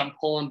soon as I'm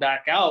pulling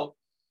back out,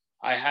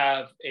 I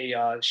have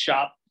a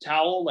shop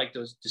towel, like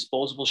those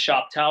disposable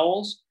shop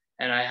towels,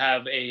 and I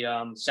have a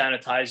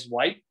sanitized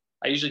wipe.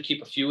 I usually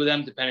keep a few of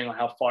them depending on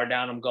how far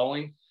down I'm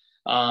going.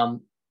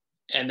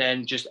 And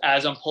then just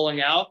as I'm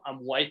pulling out,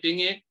 I'm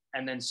wiping it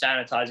and then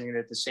sanitizing it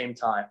at the same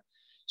time.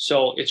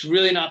 So it's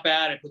really not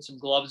bad. I put some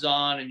gloves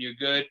on and you're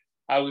good.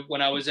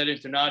 When I was at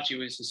Antonacci, it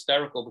was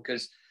hysterical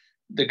because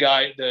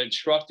the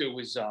instructor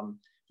was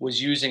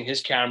using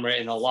his camera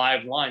in a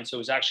live line. So it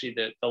was actually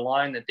the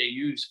line that they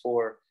use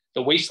for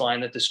the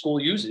waistline that the school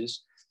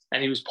uses.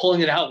 And he was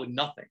pulling it out with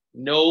nothing,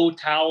 no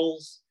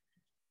towels,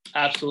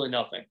 absolutely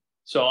nothing.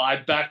 So I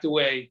backed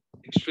away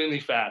extremely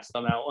fast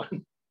on that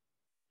one.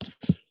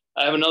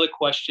 I have another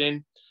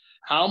question.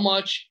 How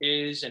much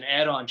is an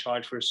add-on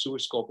charge for a sewer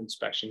scope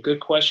inspection?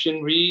 Good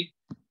question, Reed.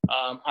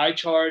 I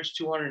charge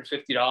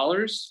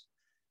 $250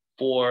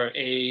 for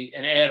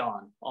an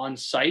add-on on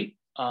site.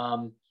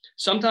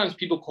 Sometimes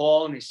people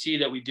call and they see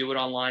that we do it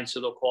online,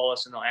 so they'll call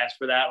us and they'll ask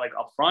for that like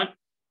upfront,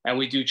 and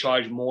we do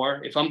charge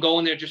more. If I'm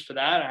going there just for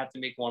that, I have to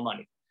make more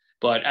money.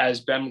 But as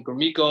Ben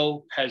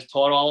Gromiko has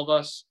taught all of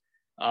us,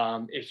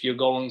 if you're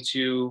going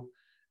to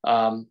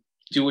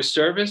do a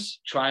service,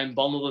 try and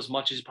bundle as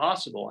much as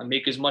possible and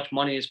make as much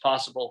money as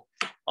possible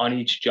on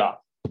each job.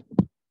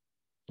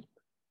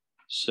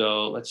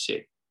 So let's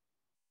see.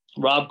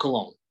 Rob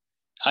Cologne.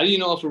 How do you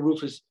know if a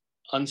roof is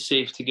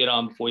unsafe to get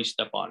on before you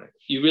step on it?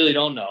 You really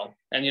don't know.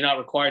 And you're not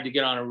required to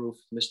get on a roof,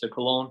 Mr.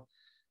 Cologne.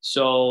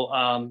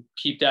 So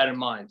keep that in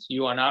mind.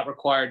 You are not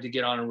required to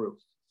get on a roof.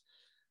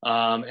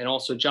 And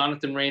also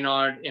Jonathan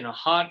Reynard, in a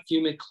hot,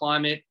 humid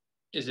climate,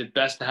 is it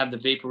best to have the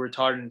vapor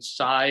retardant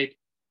side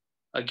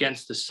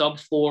against the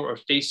subfloor or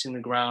facing the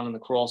ground in the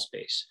crawl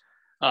space?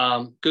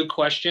 Good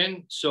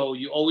question. So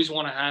you always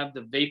want to have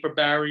the vapor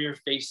barrier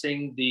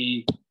facing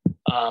the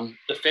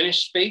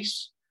finished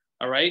space.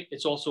 All right.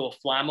 It's also a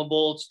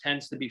flammable. It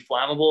tends to be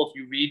flammable. If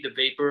you read the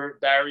vapor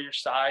barrier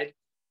side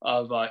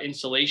of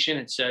insulation,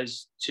 it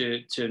says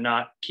to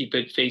not keep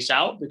it face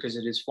out because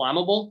it is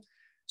flammable.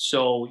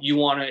 So you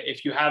want to,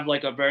 if you have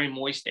like a very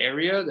moist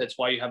area, that's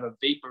why you have a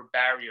vapor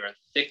barrier, a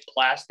thick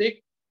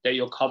plastic that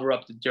you'll cover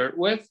up the dirt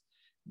with.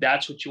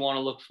 That's what you want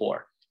to look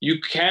for. You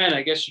can,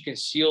 I guess you can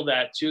seal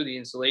that too, the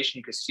insulation.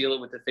 You can seal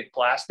it with the thick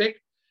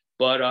plastic,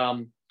 but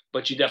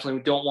you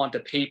definitely don't want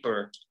the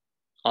paper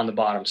on the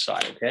bottom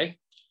side, okay?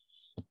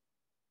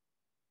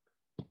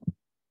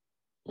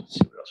 Let's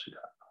see what else we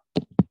got.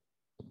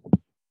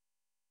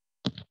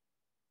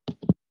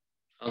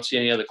 I don't see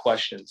any other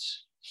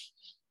questions.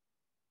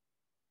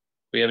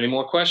 We have any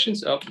more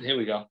questions? Oh, here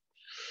we go.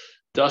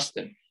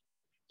 Dustin,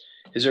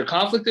 is there a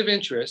conflict of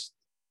interest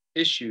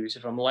issues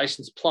if I'm a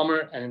licensed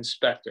plumber and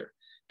inspector?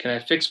 Can I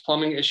fix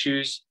plumbing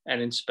issues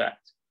and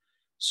inspect?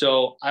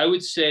 So I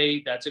would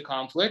say that's a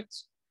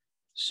conflict.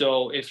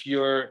 So if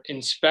you're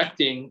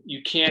inspecting,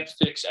 you can't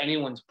fix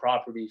anyone's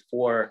property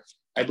for,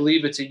 I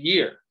believe it's a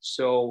year.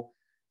 So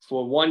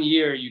for 1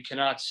 year, you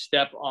cannot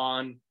step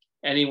on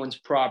anyone's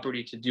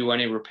property to do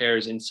any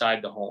repairs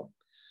inside the home.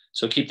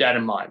 So keep that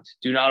in mind.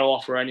 Do not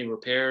offer any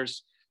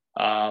repairs.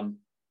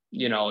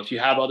 If you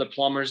have other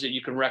plumbers that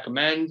you can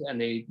recommend and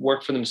they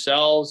work for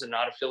themselves and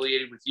not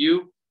affiliated with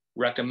you,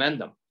 recommend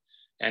them.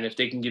 And if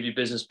they can give you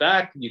business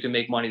back, you can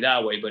make money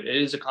that way. But it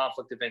is a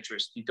conflict of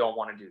interest. You don't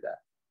want to do that.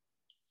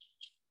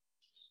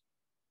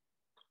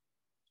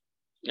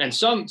 And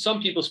some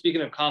people,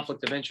 speaking of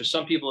conflict of interest,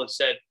 some people have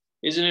said,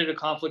 isn't it a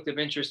conflict of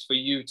interest for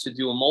you to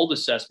do a mold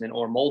assessment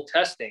or mold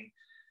testing,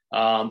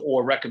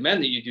 or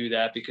recommend that you do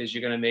that because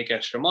you're going to make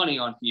extra money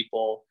on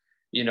people,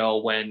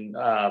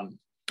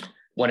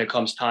 when it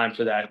comes time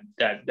for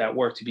that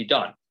work to be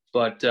done.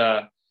 But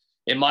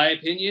in my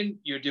opinion,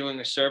 you're doing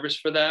a service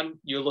for them.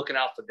 You're looking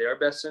out for their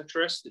best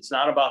interest. It's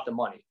not about the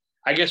money.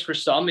 I guess for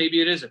some,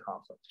 maybe it is a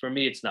conflict. For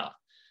me, it's not.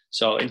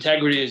 So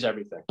integrity is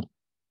everything.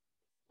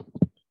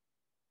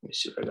 Let me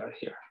see what I got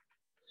here.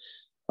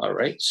 All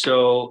right.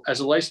 So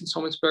as a licensed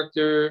home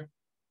inspector,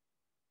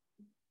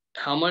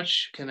 how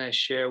much can I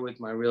share with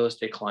my real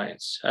estate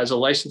clients? As a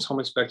licensed home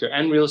inspector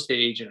and real estate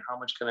agent, how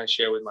much can I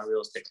share with my real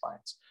estate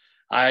clients?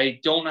 I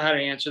don't know how to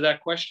answer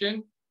that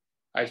question.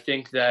 I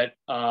think that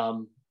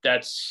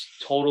that's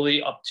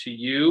totally up to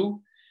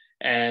you.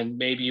 And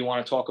maybe you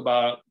want to talk to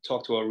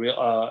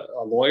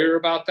a lawyer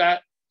about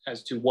that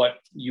as to what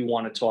you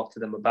want to talk to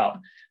them about.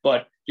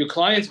 But your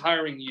client's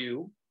hiring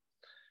you.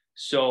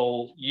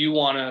 So you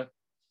want to,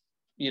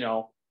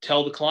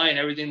 tell the client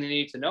everything they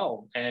need to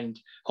know. And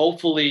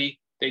hopefully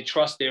they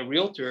trust their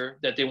realtor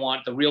that they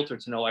want the realtor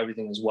to know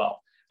everything as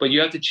well. But you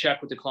have to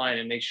check with the client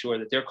and make sure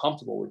that they're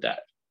comfortable with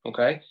that.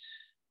 Okay.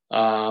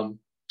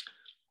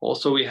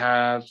 Also, we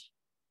have,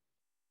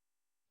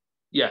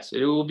 yes,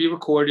 it will be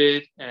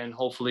recorded and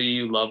hopefully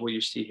you love what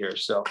you see here.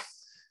 So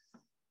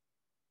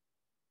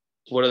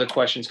what other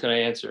questions can I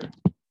answer?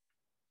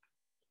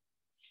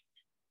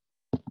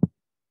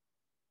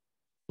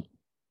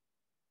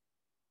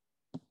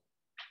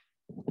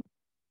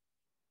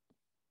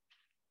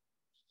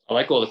 I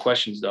like all the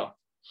questions though.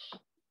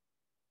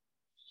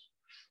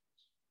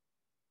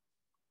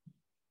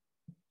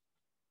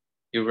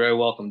 You're very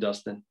welcome,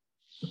 Dustin.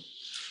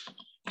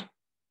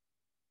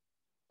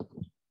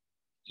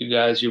 You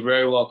guys, you're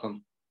very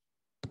welcome.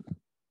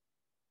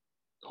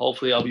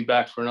 Hopefully I'll be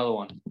back for another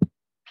one.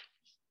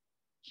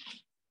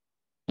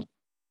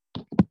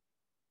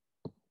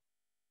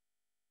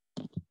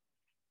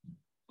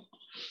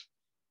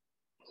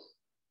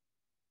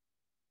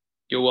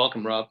 You're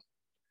welcome, Rob.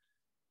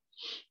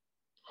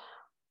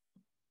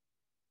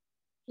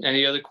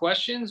 Any other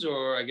questions,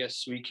 or I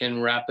guess we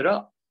can wrap it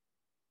up?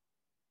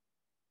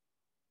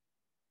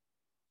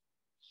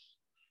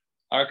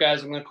 All right,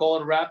 guys, I'm going to call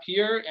it a wrap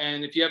here.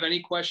 And if you have any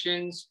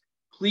questions,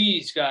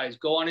 please, guys,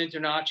 go on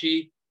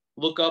Internachi,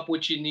 look up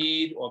what you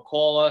need, or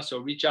call us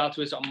or reach out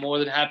to us. I'm more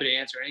than happy to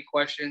answer any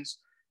questions.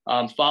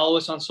 Follow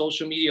us on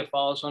social media.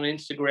 Follow us on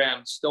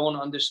Instagram,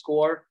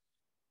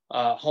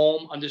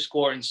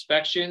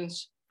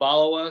 stone_home_inspections.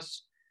 Follow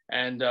us,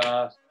 and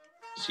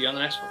see you on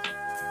the next one.